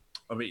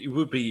 I mean, it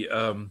would be.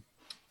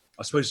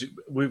 I suppose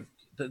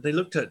they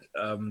looked at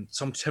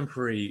some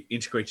temporary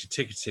integrated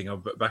ticketing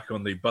back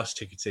on the bus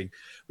ticketing.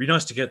 It'd be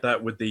nice to get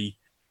that with the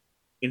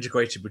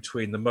integrated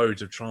between the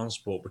modes of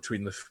transport,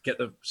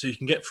 so you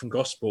can get from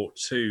Gosport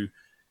to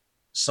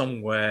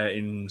somewhere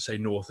in, say,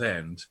 North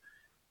End,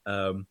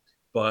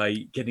 by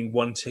getting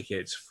one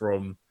ticket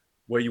from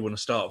where you want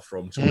to start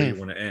from to where you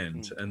want to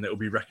end, and it will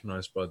be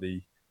recognised by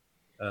the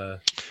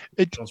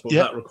transport.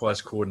 That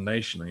requires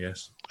coordination, I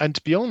guess. And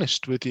to be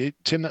honest with you,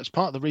 Tim, that's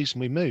part of the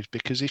reason we moved,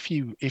 because if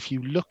you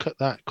look at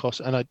that cost,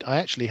 and I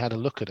actually had a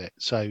look at it.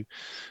 So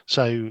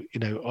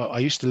I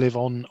used to live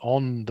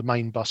on the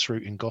main bus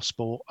route in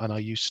Gosport, and I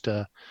used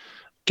to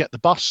get the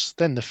bus,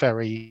 then the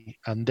ferry,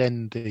 and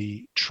then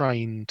the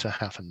train to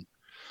Havant.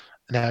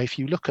 Now, if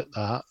you look at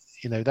that,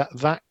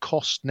 that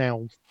cost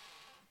now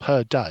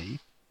per day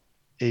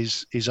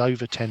is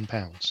over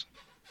 £10.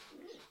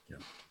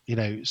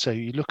 So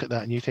you look at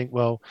that and you think,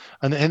 well,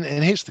 and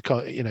here's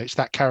the, it's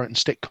that carrot and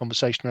stick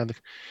conversation around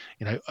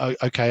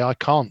okay, I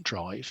can't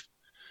drive,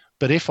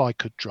 but if I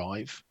could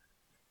drive,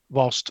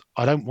 whilst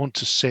I don't want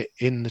to sit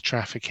in the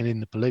traffic and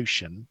in the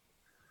pollution,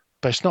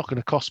 but it's not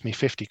going to cost me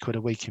 50 quid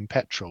a week in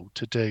petrol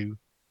to do,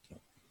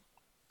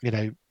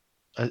 a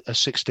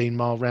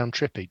 16-mile round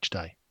trip each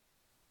day.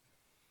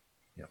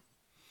 Yeah.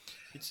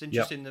 It's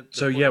interesting.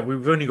 Yeah.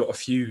 We've only got a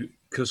few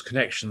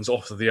connections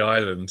off of the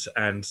island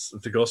and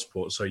the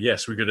Gosport. So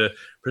yes, we're going to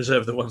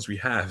preserve the ones we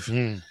have.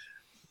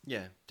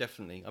 Yeah,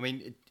 definitely. I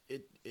mean,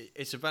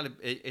 it's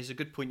a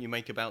good point you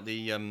make about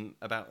the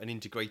about an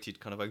integrated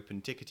kind of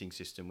open ticketing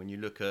system. When you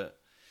look at,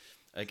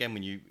 again,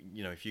 when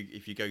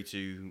if you go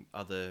to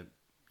other,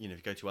 if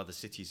you go to other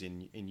cities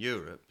in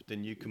Europe,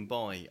 then you can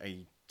buy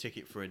a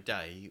ticket for a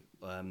day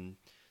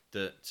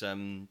that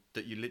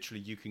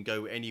you can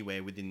go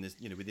anywhere within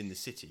the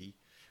city.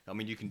 I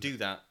mean, you can do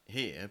that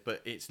here,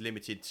 but it's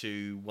limited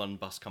to one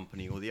bus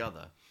company or the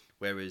other.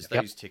 Whereas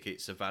those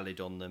tickets are valid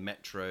on the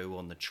metro,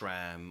 on the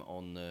tram,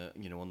 on the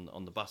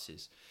on the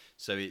buses.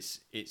 So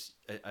it's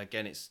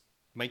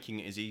making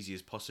it as easy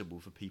as possible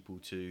for people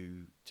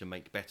to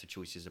make better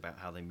choices about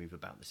how they move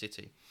about the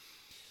city.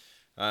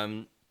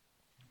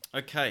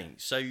 Okay,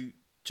 so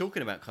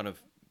talking about kind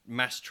of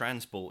mass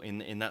transport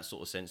in that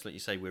sort of sense, like you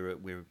say, we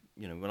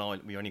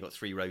only got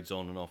 3 roads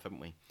on and off, haven't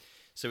we?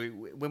 So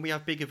when we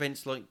have big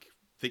events like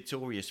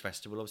Victorious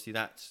Festival, obviously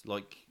that's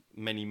like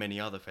many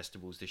other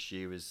festivals this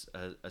year has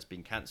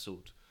been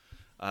cancelled.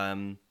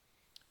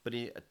 But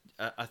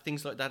are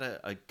things like that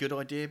a good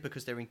idea,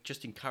 because they're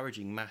just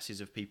encouraging masses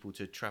of people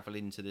to travel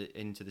into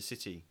the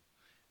city?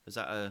 Is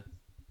that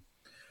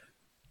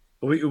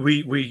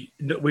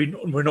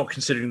We're not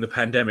considering the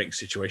pandemic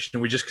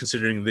situation. We're just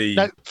considering the.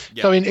 No,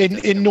 Yeah. so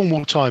in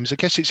normal times, I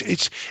guess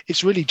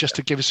it's really just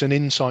to give us an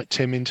insight,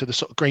 Tim, into the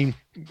sort of green,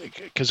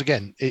 because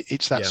again,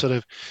 it's that Yeah. sort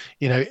of,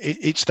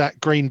 it's that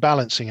green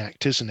balancing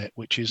act, isn't it?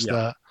 Which is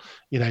Yeah.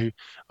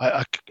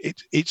 I think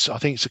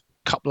it's a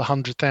couple of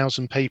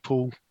 100,000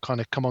 people kind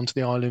of come onto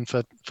the island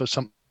for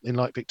something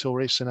like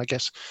Victorious, and I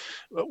guess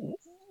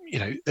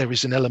there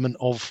is an element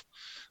of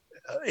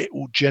it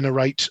will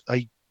generate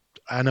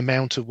an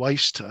amount of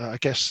waste. I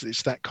guess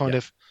it's that kind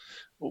of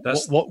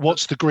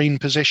what's the green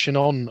position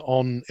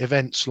on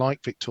events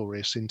like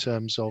Victorious in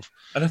terms of.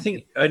 And I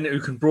think we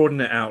can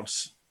broaden it out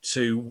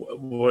to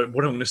what I'm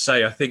going to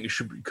say. I think it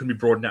can be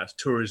broadened out to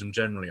tourism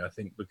generally. I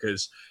think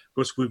because of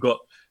course we've got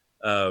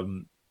a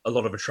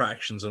lot of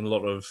attractions and a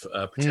lot of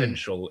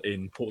potential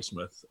in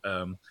Portsmouth,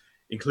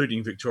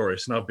 including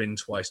Victorious, and I've been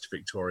twice to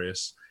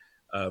Victorious.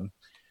 I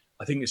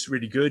think it's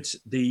really good.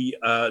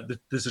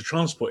 There's a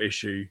transport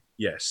issue,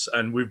 yes,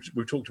 and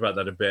we've talked about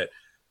that a bit,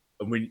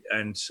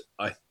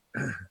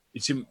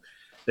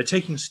 they're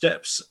taking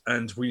steps,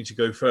 and we need to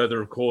go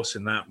further, of course,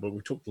 in that. But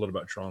we talked a lot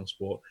about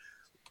transport.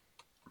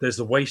 There's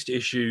the waste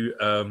issue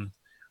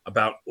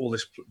about all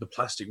the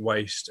plastic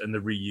waste and the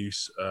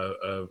reuse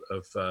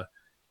of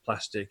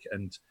plastic,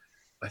 and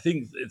I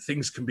think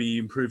things can be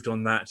improved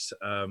on that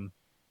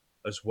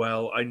as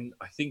well. I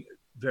think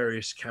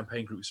various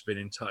campaign groups have been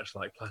in touch,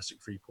 like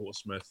Plastic Free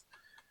Portsmouth.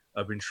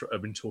 I've been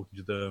talking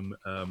to them,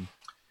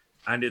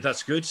 and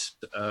that's good.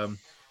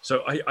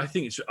 So I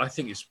think it's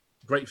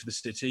great for the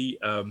city.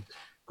 Of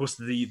course,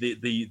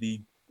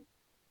 the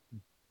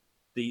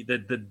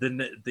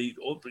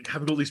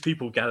having all these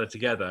people gather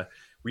together,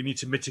 we need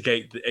to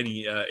mitigate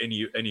any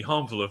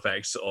harmful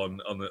effects on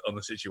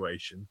the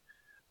situation.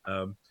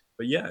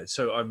 But yeah,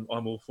 so I'm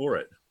all for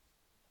it.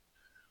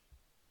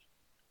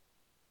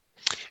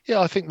 Yeah,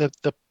 I think that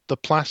the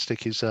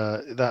plastic is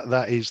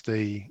that is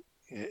the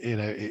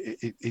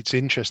it's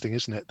interesting,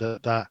 isn't it?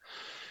 That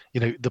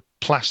the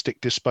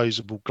plastic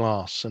disposable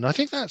glass, and I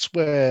think that's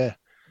where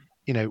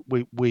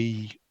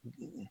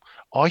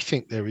I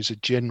think there is a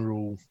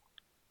general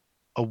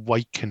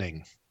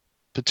awakening,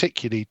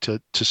 particularly to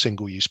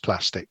single-use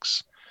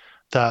plastics,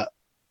 that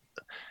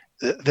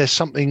there's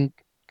something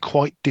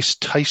quite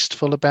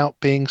distasteful about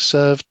being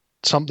served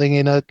something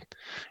and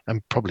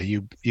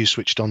probably you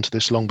switched on to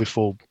this long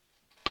before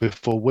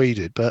we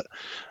did, but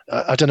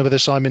I don't know whether,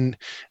 Simon,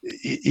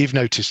 you've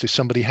noticed if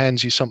somebody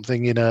hands you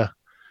something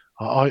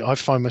I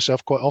find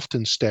myself quite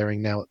often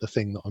staring now at the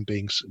thing that I'm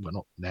being, well,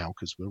 not now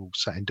because we're all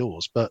sat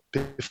indoors, but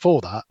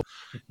before that,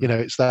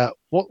 it's that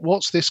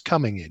what's this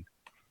coming in,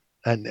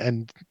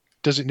 and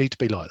does it need to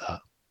be like that?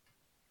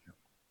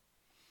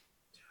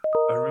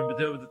 I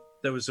remember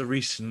there was a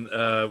recent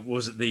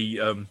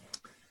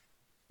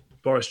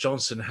Boris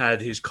Johnson had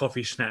his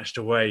coffee snatched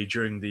away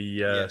during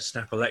the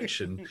snap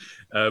election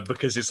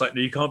because it's like,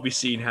 you can't be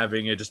seen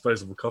having a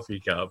disposable coffee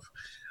cup.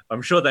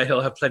 I'm sure that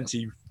he'll have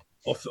plenty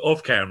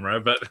off camera,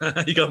 but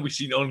he can't be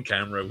seen on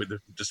camera with the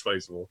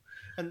disposable.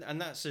 And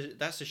that's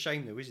a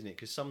shame though, isn't it?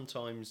 Because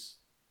sometimes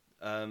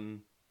the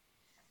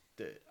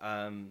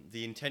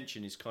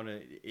intention is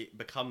it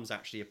becomes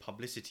actually a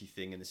publicity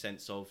thing in the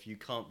sense of you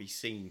can't be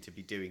seen to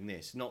be doing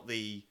this, not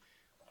the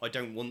I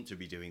don't want to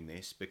be doing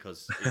this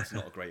because it's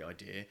not a great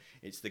idea.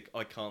 It's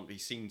I can't be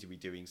seen to be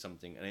doing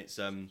something, and it's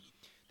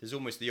there's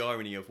almost the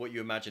irony of what you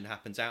imagine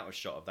happens out of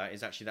shot of that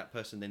is actually that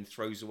person then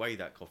throws away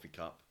that coffee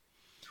cup.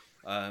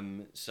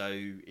 So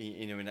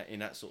in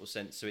that sort of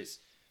sense, so it's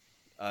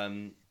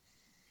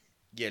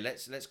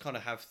let's kind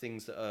of have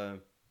things that are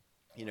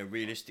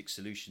realistic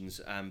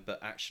solutions, but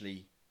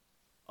actually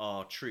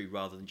are true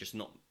rather than just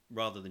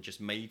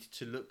made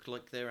to look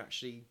like they're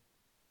actually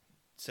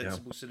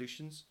sensible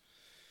solutions.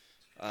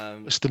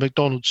 It's the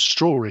McDonald's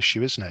straw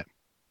issue, isn't it?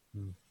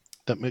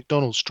 That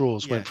McDonald's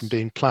straws went from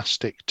being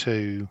plastic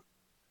to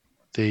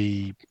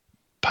the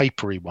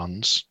papery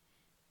ones,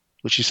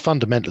 which is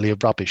fundamentally a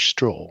rubbish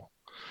straw.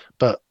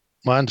 But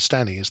my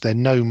understanding is they're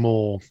no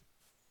more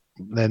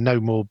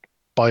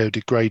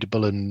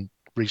biodegradable and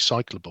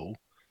recyclable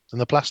than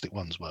the plastic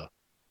ones were.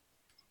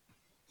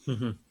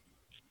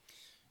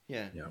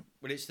 Yeah.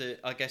 Well,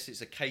 I guess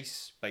it's a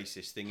case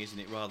basis thing, isn't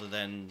it? Rather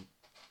than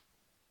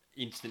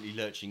instantly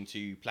lurching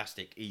to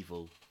plastic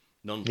evil,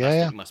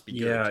 non-plastic must be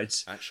good. Yeah,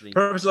 it's actually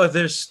perhaps like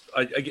there's.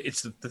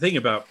 It's the thing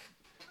about.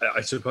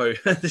 I suppose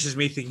this is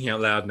me thinking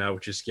out loud now,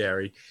 which is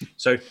scary.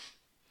 So,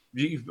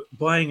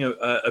 buying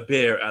a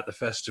beer at the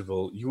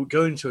festival, you will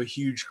go into a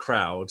huge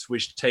crowd,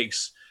 which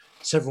takes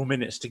several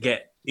minutes to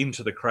get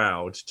into the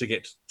crowd to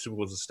get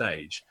towards the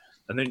stage,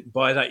 and then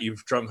by that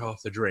you've drunk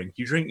half the drink.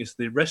 You drink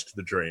the rest of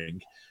the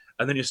drink,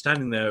 and then you're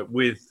standing there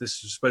with this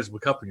disposable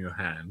cup in your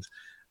hand.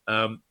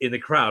 In the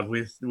crowd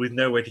with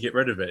no way to get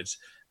rid of it,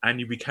 and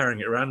you'd be carrying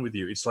it around with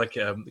you. It's like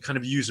a kind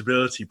of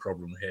usability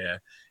problem here,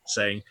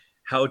 saying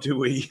how do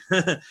we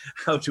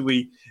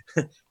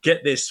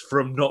get this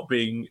from not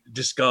being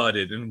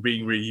discarded and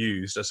being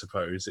reused? I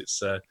suppose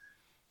it's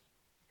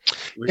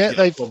We Yeah, get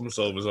they've problem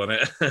solvers on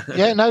it.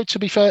 yeah. No, to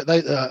be fair, they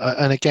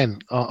and again,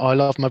 I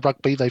love my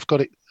rugby. They've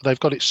got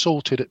it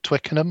sorted at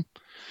Twickenham.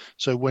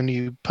 So when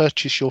you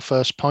purchase your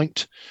first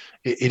pint,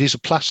 it is a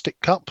plastic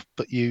cup,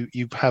 but you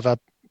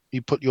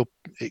put your,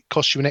 it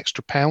costs you an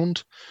extra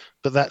 £1,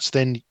 but that's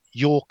then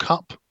your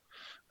cup,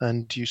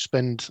 and you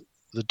spend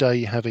the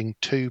day having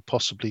 2,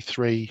 possibly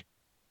 3,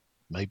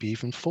 maybe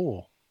even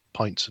 4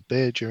 pints of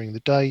beer during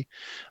the day.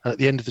 And at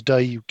the end of the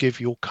day, you give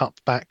your cup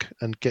back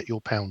and get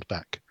your £1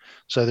 back.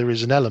 So there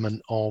is an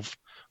element of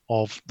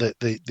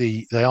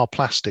they are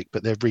plastic,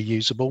 but they're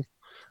reusable,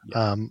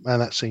 and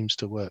that seems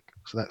to work.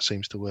 So that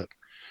seems to work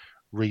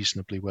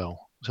reasonably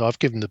well. So I've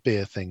given the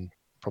beer thing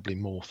probably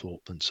more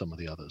thought than some of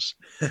the others.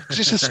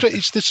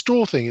 It's the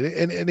straw thing,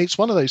 and it's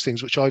one of those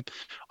things which I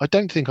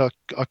don't think I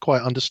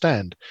quite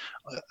understand.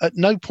 At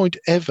no point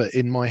ever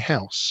in my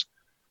house,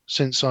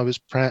 since I was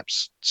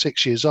perhaps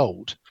 6 years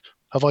old,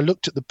 have I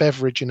looked at the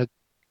beverage in a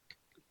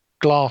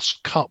glass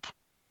cup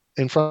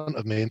in front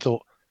of me and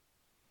thought,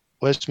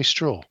 "Where's my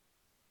straw?"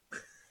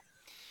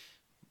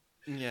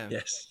 Yeah.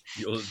 Yes.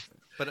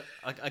 But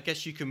I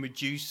guess you can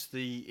reduce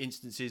the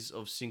instances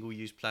of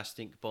single-use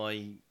plastic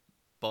by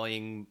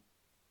buying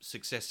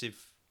successive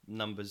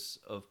numbers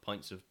of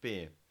pints of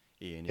beer.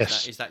 Ian,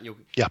 Yes. Is that your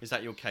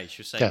case?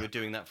 You're saying Yeah. you're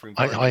doing that for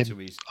environmental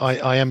reasons.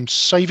 I am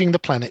saving the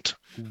planet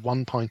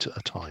one pint at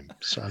a time.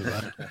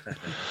 So,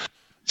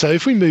 so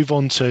if we move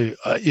on to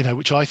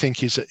which I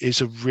think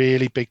is a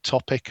really big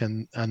topic,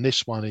 and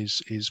this one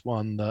is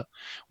one that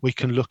we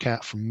can look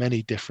at from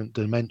many different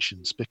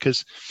dimensions,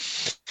 because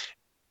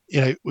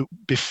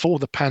before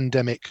the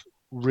pandemic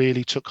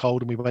really took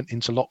hold and we went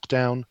into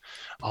lockdown,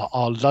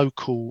 our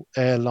local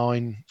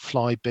airline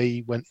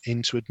Flybe went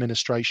into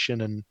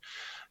administration, and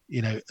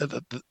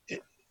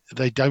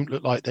they don't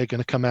look like they're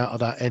going to come out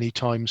of that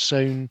anytime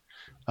soon,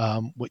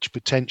 which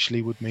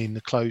potentially would mean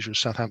the closure of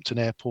Southampton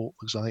Airport,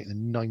 because I think the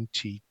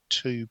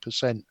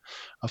 92%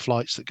 of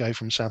flights that go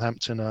from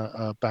Southampton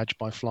are badged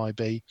by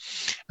Flybe.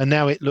 And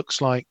now it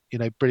looks like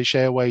British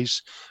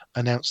Airways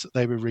announced that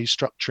they were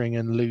restructuring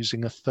and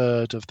losing a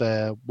third of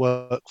their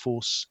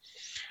workforce.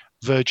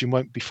 Virgin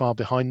won't be far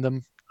behind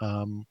them.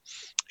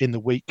 In the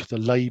week, the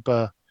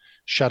Labour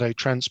Shadow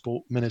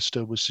Transport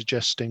Minister was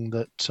suggesting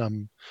that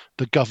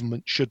the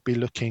government should be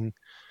looking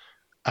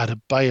at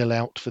a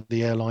bailout for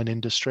the airline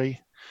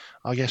industry.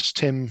 I guess,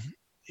 Tim,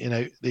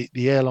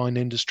 the airline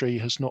industry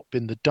has not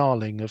been the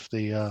darling of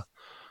the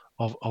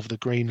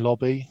green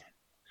lobby.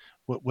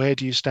 Where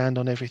do you stand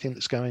on everything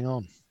that's going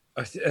on?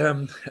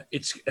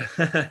 It's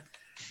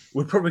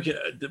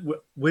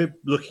we're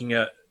looking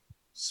at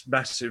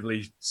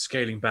massively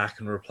scaling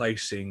back and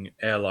replacing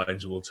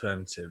airlines with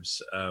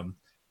alternatives.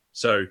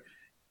 So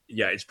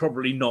yeah, it's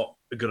probably not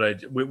a good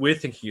idea. We're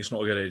thinking it's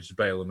not a good idea to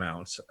bail them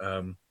out.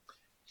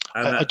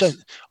 I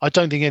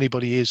don't think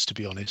anybody is, to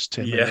be honest,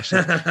 Tim. Yeah.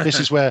 This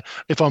is where,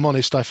 if I'm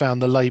honest, I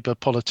found the Labour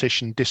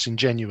politician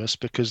disingenuous,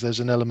 because there's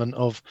an element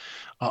of,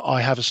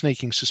 I have a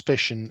sneaking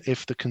suspicion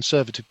if the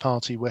Conservative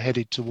Party were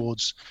headed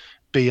towards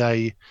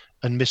BA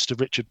and Mr.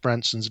 Richard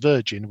Branson's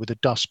Virgin with a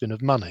dustbin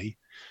of money,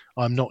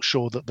 I'm not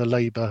sure that the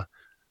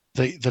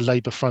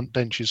Labour front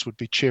benches would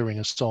be cheering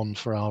us on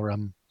for our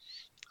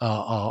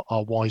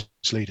wise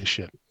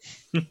leadership.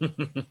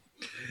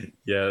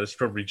 Yeah, that's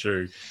probably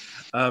true.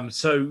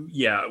 So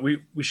yeah, we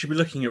should be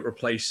looking at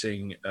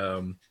replacing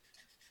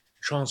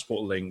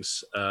transport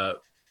links.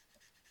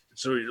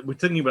 So we're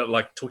thinking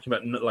about talking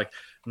about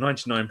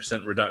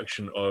 99%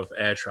 reduction of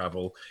air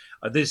travel.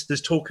 There's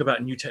talk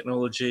about new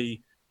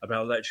technology,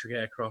 about electric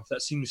aircraft.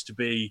 That seems to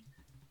be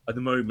at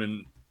the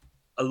moment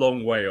a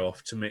long way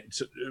off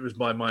it was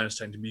by my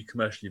understanding to be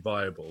commercially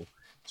viable.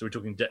 So we're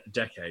talking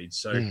decades.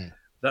 So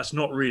that's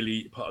not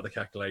really part of the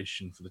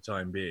calculation for the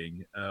time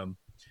being.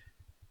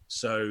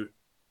 So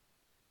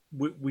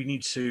we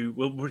need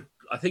to,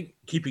 I think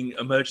keeping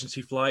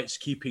emergency flights,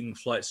 keeping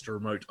flights to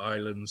remote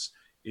islands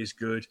is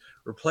good.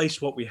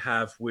 Replace what we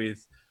have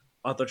with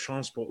other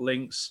transport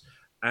links,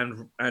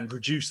 and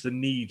reduce the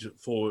need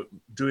for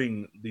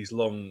doing these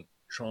long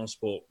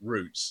transport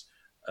routes.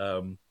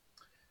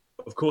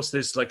 Of course,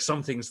 there's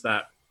some things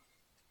that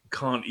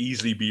can't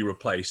easily be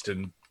replaced,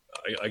 and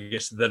I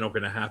guess they're not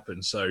going to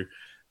happen. So,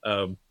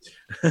 long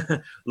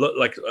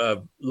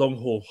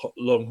haul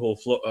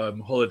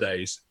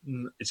holidays,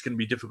 it's going to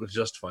be difficult to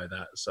justify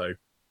that. So,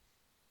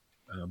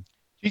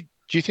 do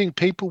you think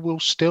people will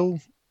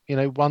still,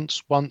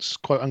 once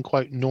quote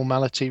unquote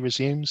normality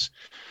resumes,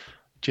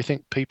 do you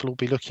think people will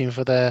be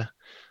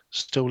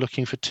still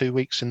looking for 2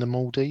 weeks in the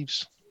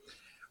Maldives?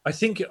 I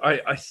think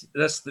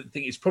that's the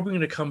thing. It's probably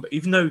going to come,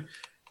 even though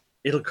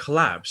it'll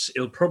collapse,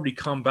 it'll probably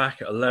come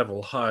back at a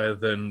level higher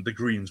than the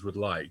Greens would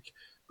like,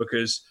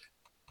 because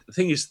the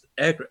thing is,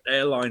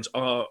 airlines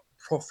are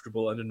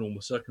profitable under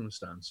normal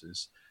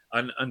circumstances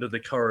and under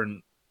the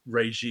current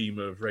regime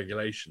of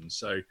regulations.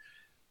 So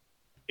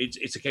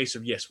it's a case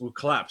of, yes, we'll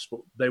collapse,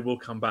 but they will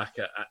come back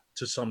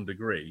to some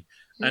degree.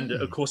 And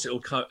of course, it'll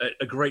come at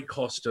a great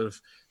cost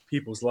of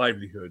people's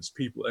livelihoods,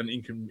 and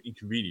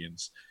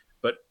inconvenience.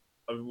 But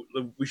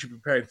we should be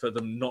preparing for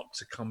them not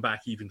to come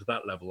back even to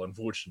that level,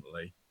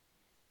 unfortunately.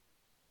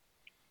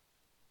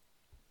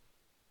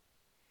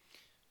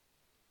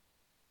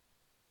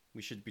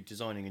 We should be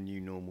designing a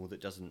new normal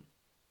that doesn't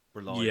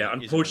rely. Yeah,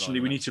 isn't unfortunately,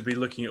 relying we on need to be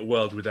looking at a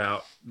world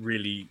without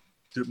really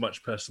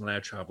much personal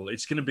air travel.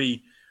 It's going to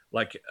be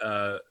like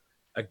a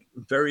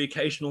very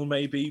occasional,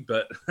 maybe,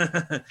 but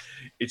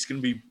it's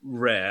going to be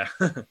rare.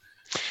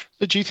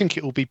 So do you think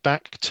it will be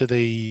back to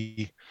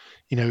the,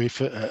 if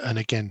and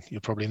again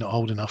you're probably not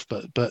old enough,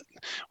 but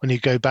when you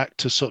go back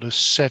to sort of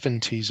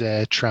 70s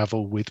air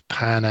travel with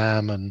Pan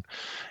Am, and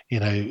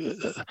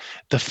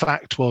the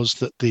fact was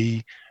that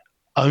the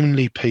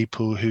only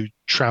people who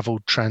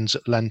travelled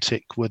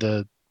transatlantic were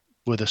the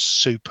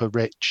super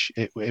rich.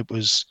 It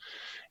was,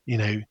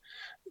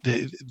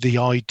 the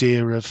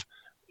idea of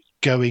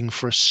going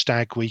for a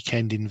stag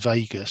weekend in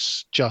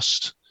Vegas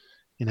just,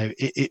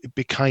 it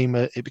became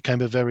a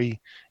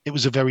very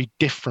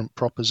different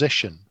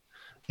proposition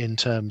in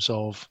terms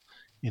of,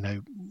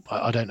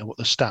 I don't know what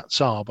the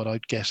stats are, but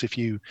I'd guess if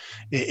you,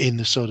 in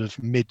the sort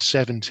of mid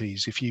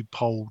 70s, if you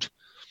polled,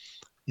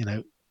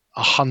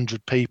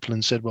 100 people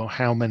and said, well,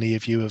 how many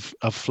of you have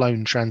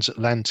flown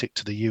transatlantic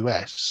to the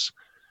US?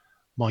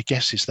 My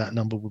guess is that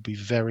number would be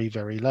very,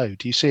 very low.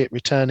 Do you see it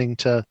returning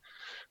to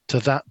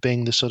that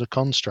being the sort of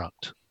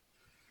construct?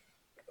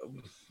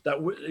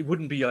 It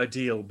wouldn't be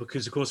ideal,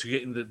 because of course you're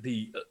getting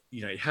the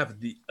you have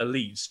the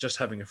elites just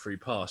having a free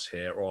pass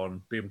here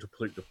on being able to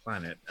pollute the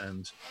planet,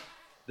 and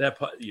they're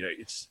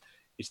it's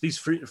these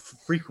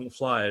frequent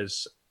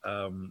flyers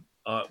are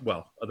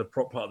the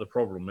part of the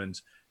problem,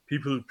 and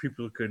people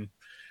can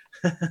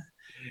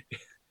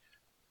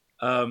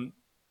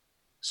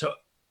so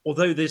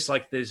although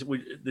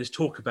there's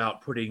talk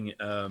about putting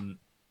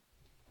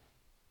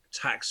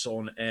tax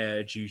on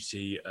air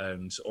duty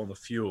and on the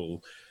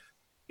fuel,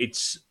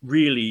 it's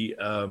really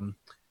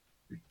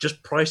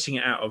just pricing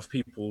it out of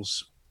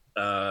people's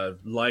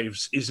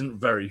lives isn't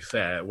very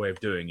fair way of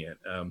doing it.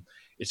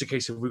 It's a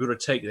case of we've got to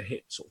take the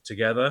hit sort of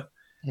together,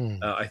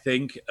 I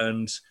think,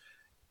 and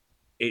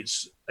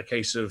it's a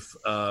case of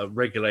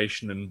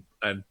regulation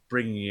and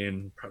bringing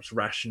in perhaps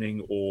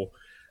rationing or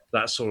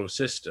that sort of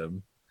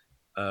system,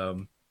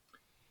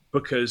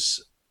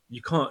 because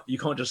you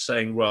can't just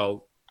saying,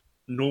 well,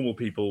 normal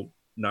people,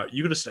 no,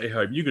 you're going to stay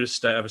home, you're going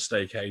to have a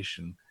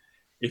staycation.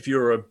 If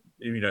you're a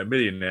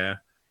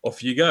millionaire,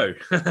 off you go.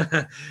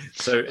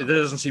 So it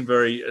doesn't seem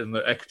very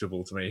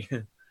equitable to me.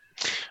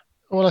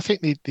 Well, I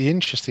think the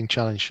interesting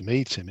challenge for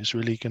me, Tim, is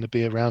really going to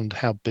be around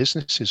how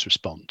businesses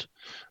respond,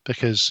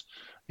 because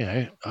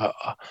and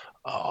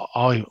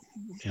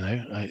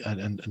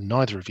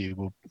neither of you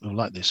will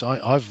like this.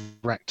 I've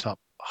racked up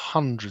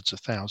hundreds of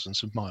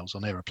thousands of miles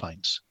on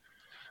aeroplanes.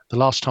 The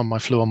last time I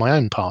flew on my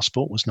own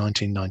passport was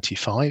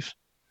 1995,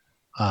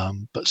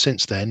 but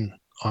since then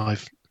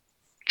I've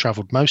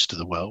travelled most of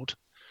the world,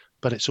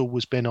 but it's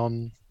always been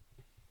on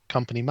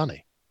company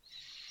money.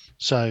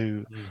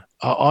 So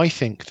I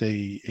think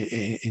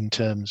in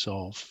terms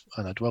of,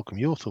 and I'd welcome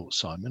your thoughts,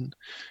 Simon,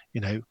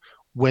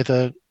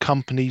 whether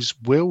companies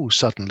will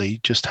suddenly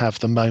just have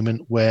the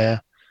moment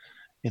where,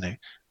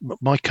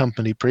 my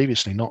company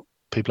previously, not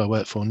people I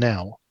work for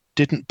now,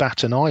 didn't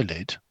bat an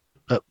eyelid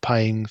at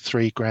paying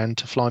 $3,000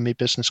 to fly me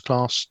business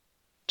class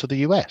to the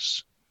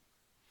US,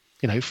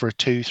 for a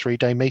 2-3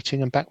 day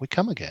meeting, and back we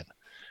come again.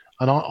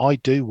 And I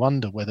do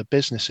wonder whether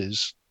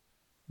businesses,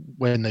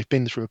 when they've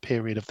been through a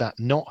period of that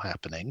not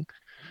happening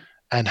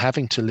and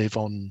having to live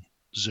on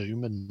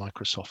Zoom and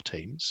Microsoft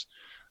Teams,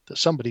 that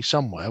somebody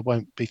somewhere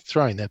won't be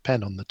throwing their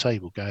pen on the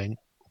table going,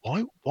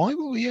 why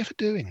were we ever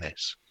doing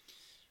this?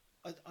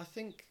 I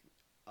think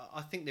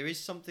there is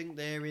something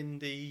there in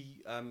the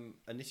and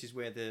this is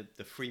where the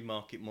free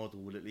market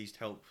model will at least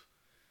help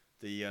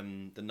the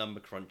number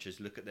crunchers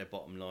look at their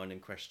bottom line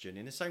and question,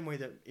 in the same way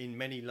that in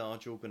many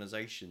large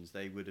organisations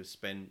they would have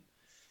spent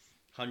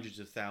hundreds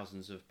of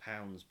thousands of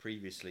pounds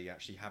previously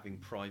actually having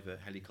private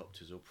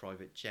helicopters or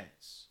private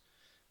jets,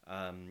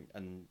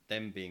 and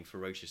them being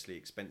ferociously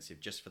expensive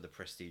just for the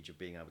prestige of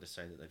being able to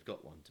say that they've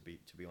got one, to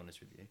be honest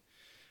with you.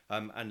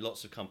 And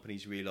lots of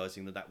companies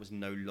realising that was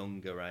no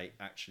longer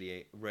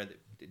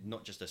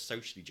not just a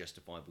socially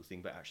justifiable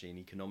thing, but actually an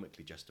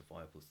economically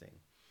justifiable thing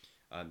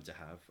to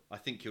have. I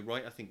think you're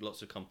right. I think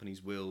lots of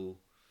companies will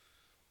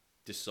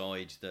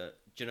decide that,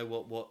 do you know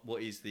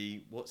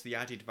what's the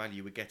added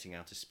value we're getting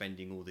out of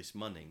spending all this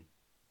money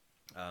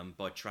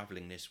by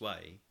travelling this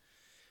way?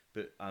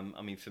 But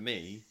for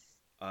me,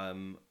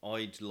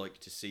 I'd like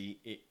to see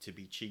it to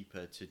be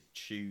cheaper to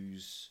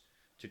choose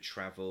to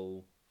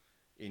travel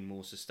in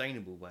more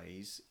sustainable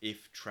ways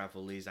if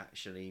travel is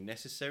actually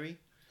necessary.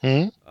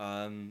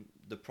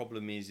 The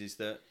problem is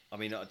that,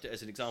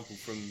 as an example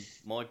from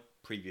my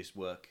previous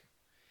work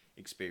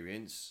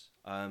experience,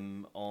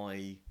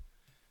 I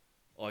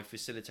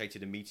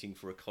facilitated a meeting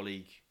for a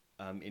colleague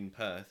in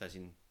Perth, as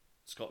in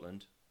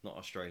Scotland, not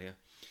Australia.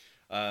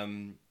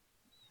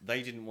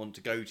 They didn't want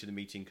to go to the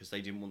meeting because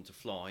they didn't want to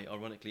fly.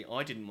 Ironically,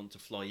 I didn't want to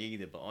fly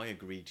either, but I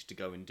agreed to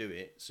go and do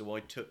it. So I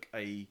took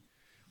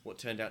what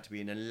turned out to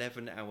be an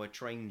 11-hour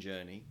train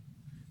journey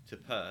to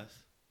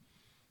Perth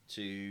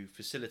to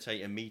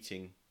facilitate a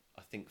meeting,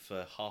 I think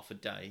for half a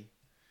day.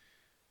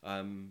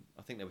 I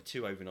think there were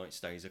 2 overnight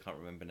stays, I can't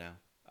remember now.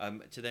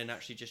 To then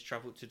actually just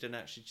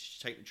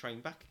take the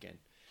train back again.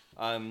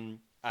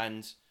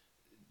 And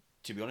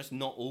to be honest,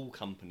 not all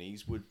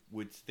companies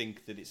would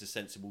think that it's a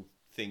sensible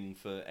thing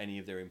for any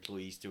of their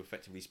employees to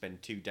effectively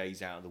spend 2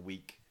 days out of the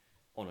week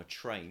on a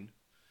train.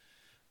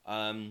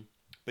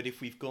 But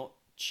if we've got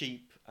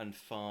cheap and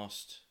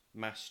fast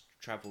mass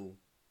travel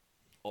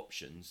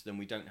options, then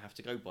we don't have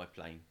to go by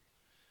plane.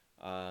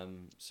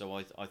 So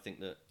I think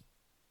that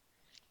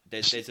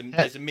there's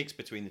a mix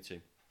between the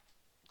two.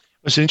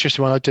 It's an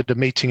interesting one. I did a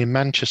meeting in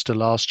Manchester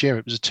last year.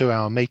 It was a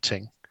 2-hour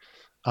meeting,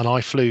 and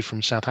I flew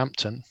from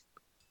Southampton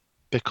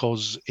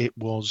because it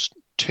was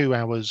 2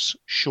 hours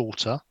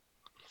shorter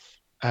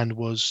and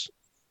was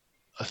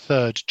a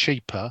third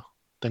cheaper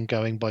than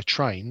going by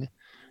train,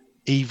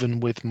 even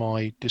with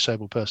my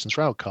disabled person's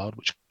rail card,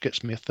 which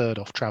gets me a third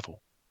off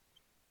travel.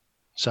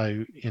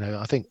 So,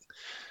 I think,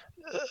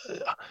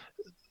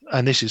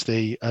 and this is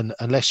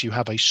unless you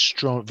have a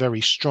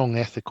very strong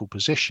ethical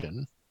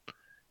position,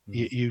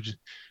 you'd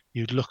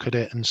look at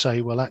it and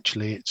say, well,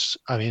 actually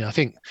I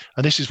think,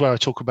 and this is where I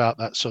talk about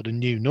that sort of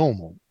new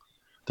normal,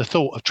 the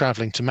thought of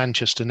traveling to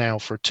Manchester now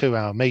for a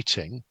 2-hour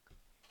meeting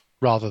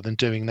rather than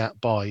doing that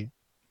by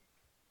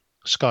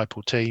Skype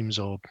or Teams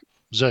or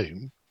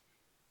Zoom,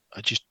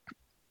 I just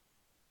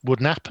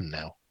wouldn't happen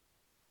now.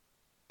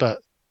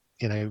 But,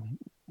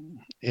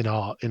 in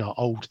our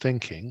old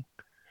thinking,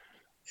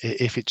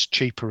 if it's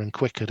cheaper and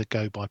quicker to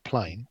go by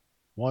plane,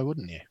 why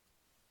wouldn't you?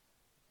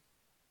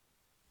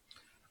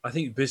 I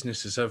think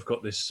businesses have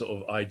got this sort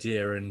of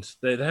idea, and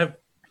they have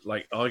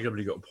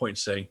arguably got a point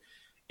saying,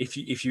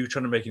 if you're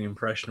trying to make an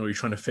impression or you're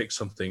trying to fix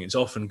something, it's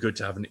often good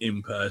to have an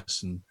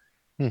in-person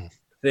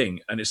thing.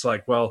 And it's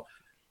like, well,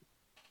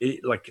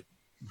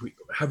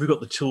 have we got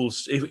the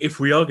tools? If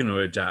we are going to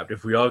adapt,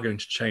 if we are going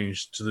to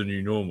change to the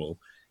new normal,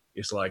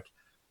 it's like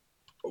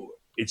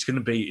it's going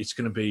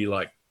to be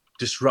like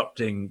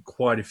disrupting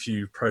quite a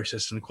few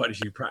processes and quite a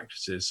few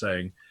practices.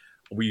 Saying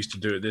we used to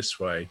do it this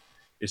way.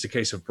 It's a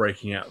case of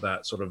breaking out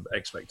that sort of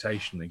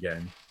expectation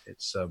again.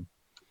 It's a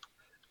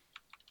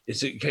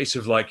case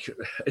of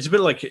it's a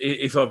bit like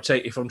if I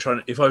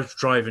was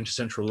driving to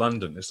central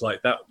London, it's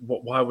like that.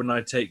 Why wouldn't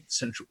I take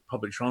central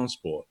public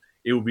transport?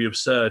 It would be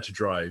absurd to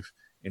drive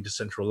into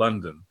central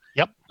London.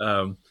 Yep.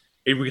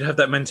 If we could have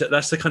that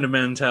that's the kind of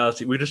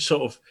mentality. We just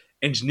sort of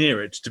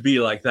engineer it to be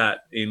like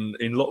that in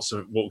lots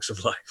of walks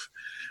of life.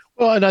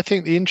 Well, and I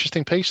think the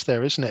interesting piece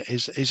there, isn't it,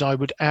 is I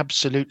would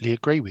absolutely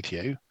agree with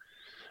you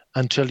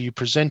until you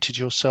presented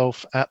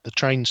yourself at the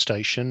train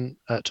station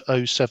at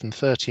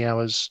 07:30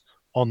 hours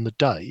on the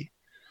day,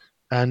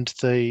 and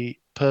the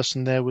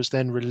person there was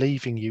then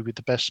relieving you with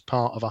the best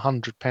part of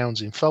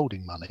 £100 in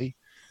folding money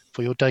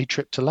for your day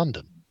trip to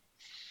London.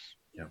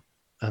 Yeah,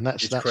 and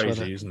that's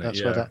crazy, isn't it?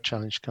 That's where that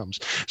challenge comes.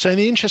 So, in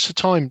the interest of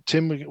time,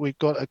 Tim, we've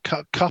got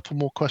a couple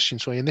more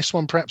questions for you, and this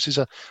one perhaps is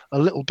a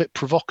little bit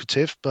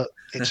provocative, but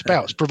it's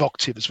about as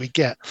provocative as we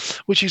get,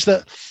 which is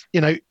that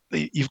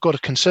you've got a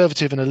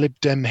Conservative and a Lib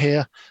Dem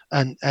here,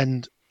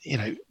 and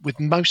with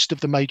most of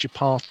the major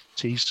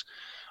parties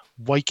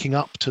waking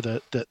up to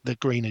the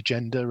green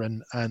agenda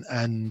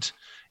and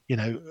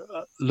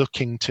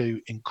looking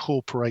to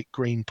incorporate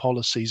green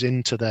policies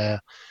into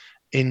their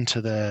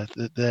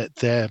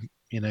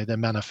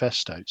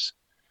manifestos,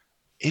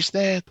 is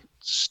there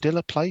still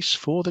a place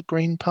for the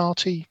Green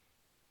Party?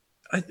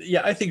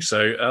 I think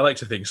so. I like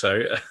to think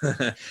so.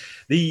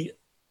 The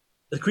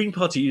Green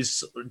Party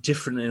is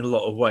different in a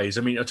lot of ways.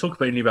 I mean, I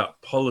talk mainly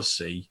about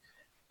policy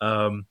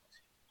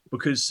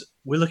because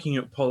we're looking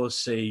at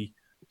policy.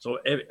 So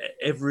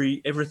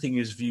everything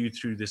is viewed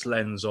through this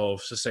lens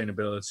of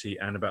sustainability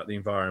and about the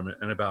environment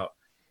and about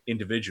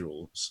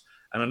individuals.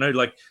 And I know,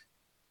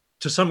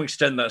 to some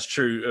extent, that's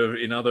true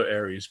in other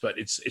areas, but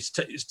it's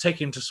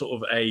taken to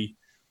sort of a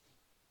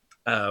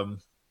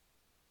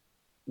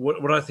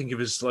what I think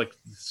of as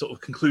sort of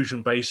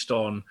conclusion based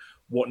on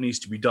what needs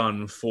to be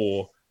done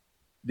for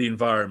the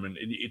environment.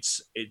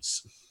 It's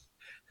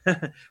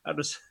how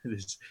to say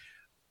this.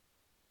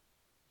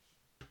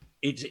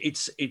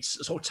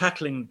 It's sort of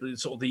tackling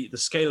the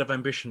scale of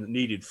ambition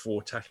needed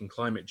for tackling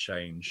climate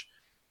change.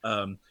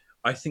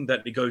 I think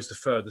that it goes the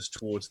furthest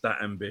towards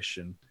that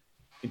ambition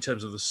in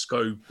terms of the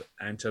scope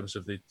and in terms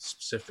of the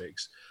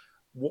specifics.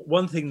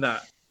 One thing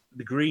that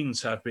the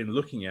Greens have been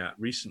looking at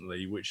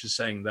recently, which is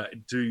saying that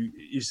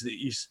is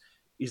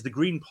the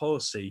green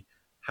policy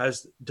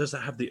does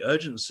that have the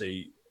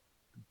urgency?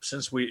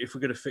 Since if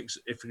we're going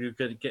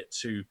to get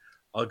to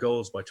our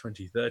goals by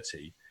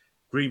 2030,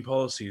 green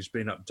policy has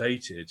been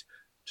updated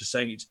to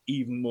saying it's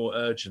even more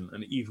urgent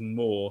and even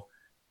more,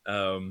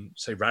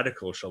 say,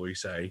 radical, shall we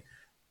say,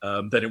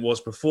 than it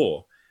was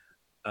before.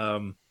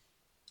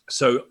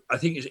 So I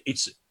think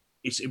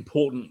it's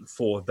important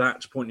for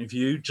that point of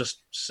view.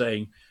 Just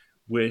saying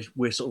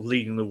we're sort of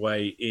leading the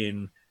way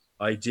in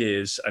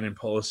ideas and in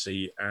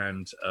policy,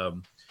 and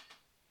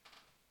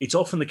it's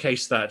often the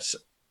case that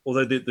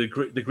although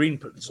the green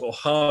sort of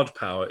hard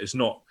power is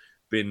not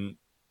been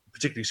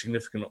particularly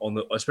significant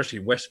especially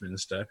in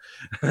Westminster,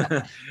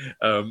 because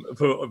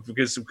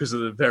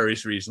of the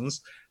various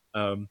reasons.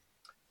 But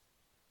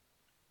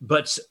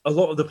a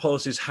lot of the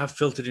policies have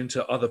filtered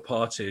into other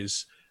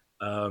parties.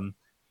 In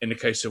the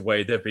case of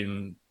where they've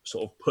been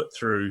sort of put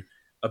through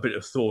a bit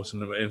of thought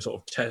and sort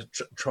of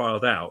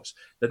trialed out,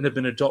 then they've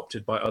been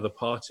adopted by other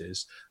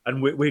parties, and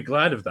we're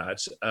glad of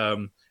that.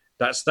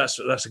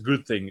 That's a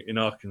good thing in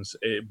our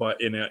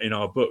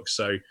book.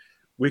 So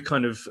we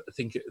kind of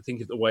think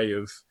of the way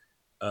of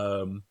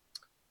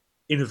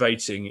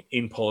innovating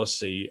in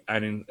policy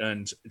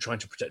and trying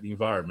to protect the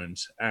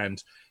environment,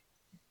 and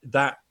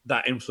that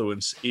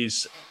influence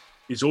is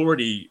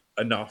already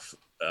enough,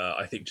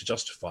 I think, to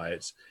justify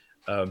it.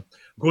 Of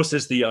course,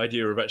 there's the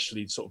idea of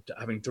actually sort of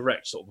having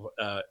direct sort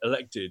of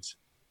elected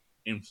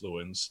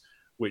influence,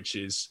 which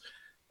is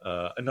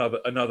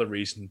another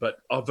reason. But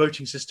our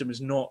voting system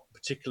is not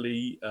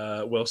particularly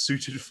well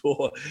suited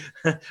for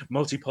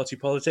multi-party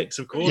politics,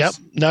 of course. Yep,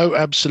 no,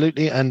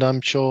 absolutely, and I'm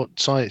sure.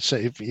 So I'm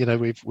sure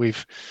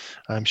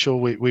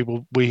we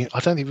will. I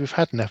don't think we've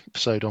had an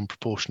episode on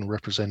proportional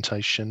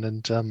representation,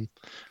 and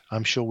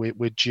I'm sure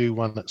we're due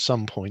one at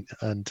some point.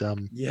 And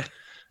yeah.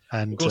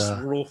 And of course,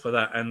 we're all for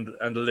that, and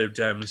the Lib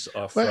Dems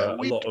are for a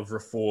lot of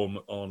reform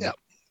on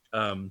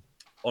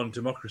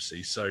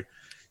democracy. So,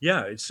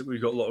 yeah,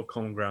 we've got a lot of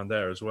common ground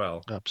there as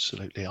well.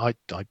 Absolutely, I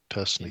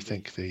personally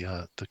think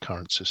the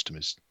current system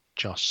is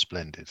just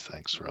splendid.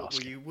 Thanks for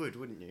asking. Well, you would,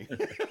 wouldn't you?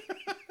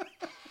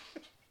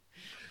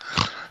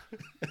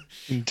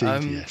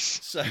 Indeed,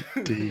 yes. So,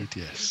 indeed,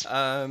 yes.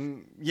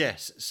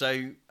 Yes.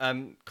 So,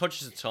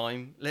 conscious of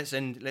time, let's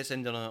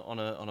end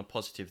on a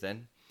positive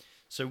then.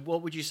 So,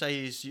 what would you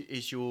say is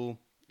the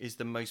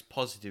most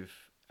positive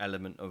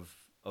element of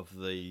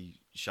the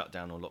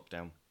shutdown or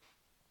lockdown?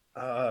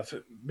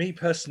 For me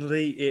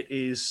personally, it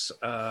is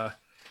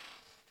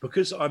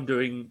because I'm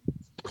doing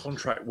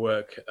contract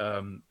work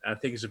and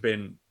things have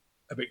been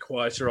a bit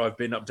quieter. I've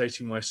been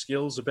updating my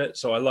skills a bit,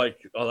 so I like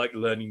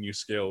learning new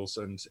skills,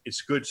 and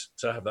it's good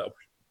to have that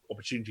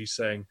opportunity.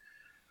 Saying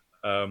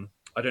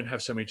I don't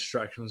have so many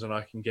distractions, and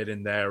I can get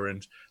in there,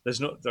 and I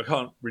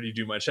can't really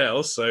do much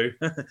else. So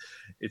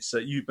it's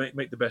you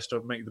make the best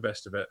of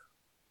it.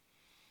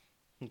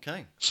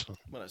 Okay,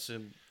 well that's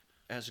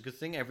a good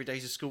thing. Every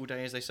day's a school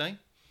day, as they say.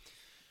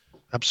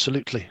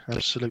 Absolutely.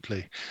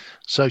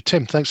 So,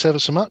 Tim, thanks ever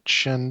so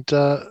much, and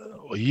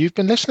you've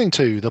been listening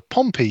to the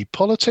Pompey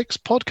Politics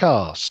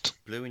Podcast.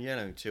 Blue and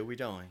yellow till we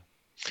die.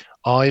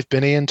 I've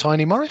been Ian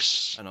Tiny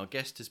Morris, and our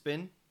guest has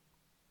been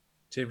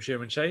Tim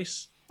Sherman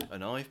Chase.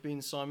 And I've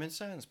been Simon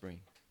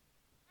Sansbury.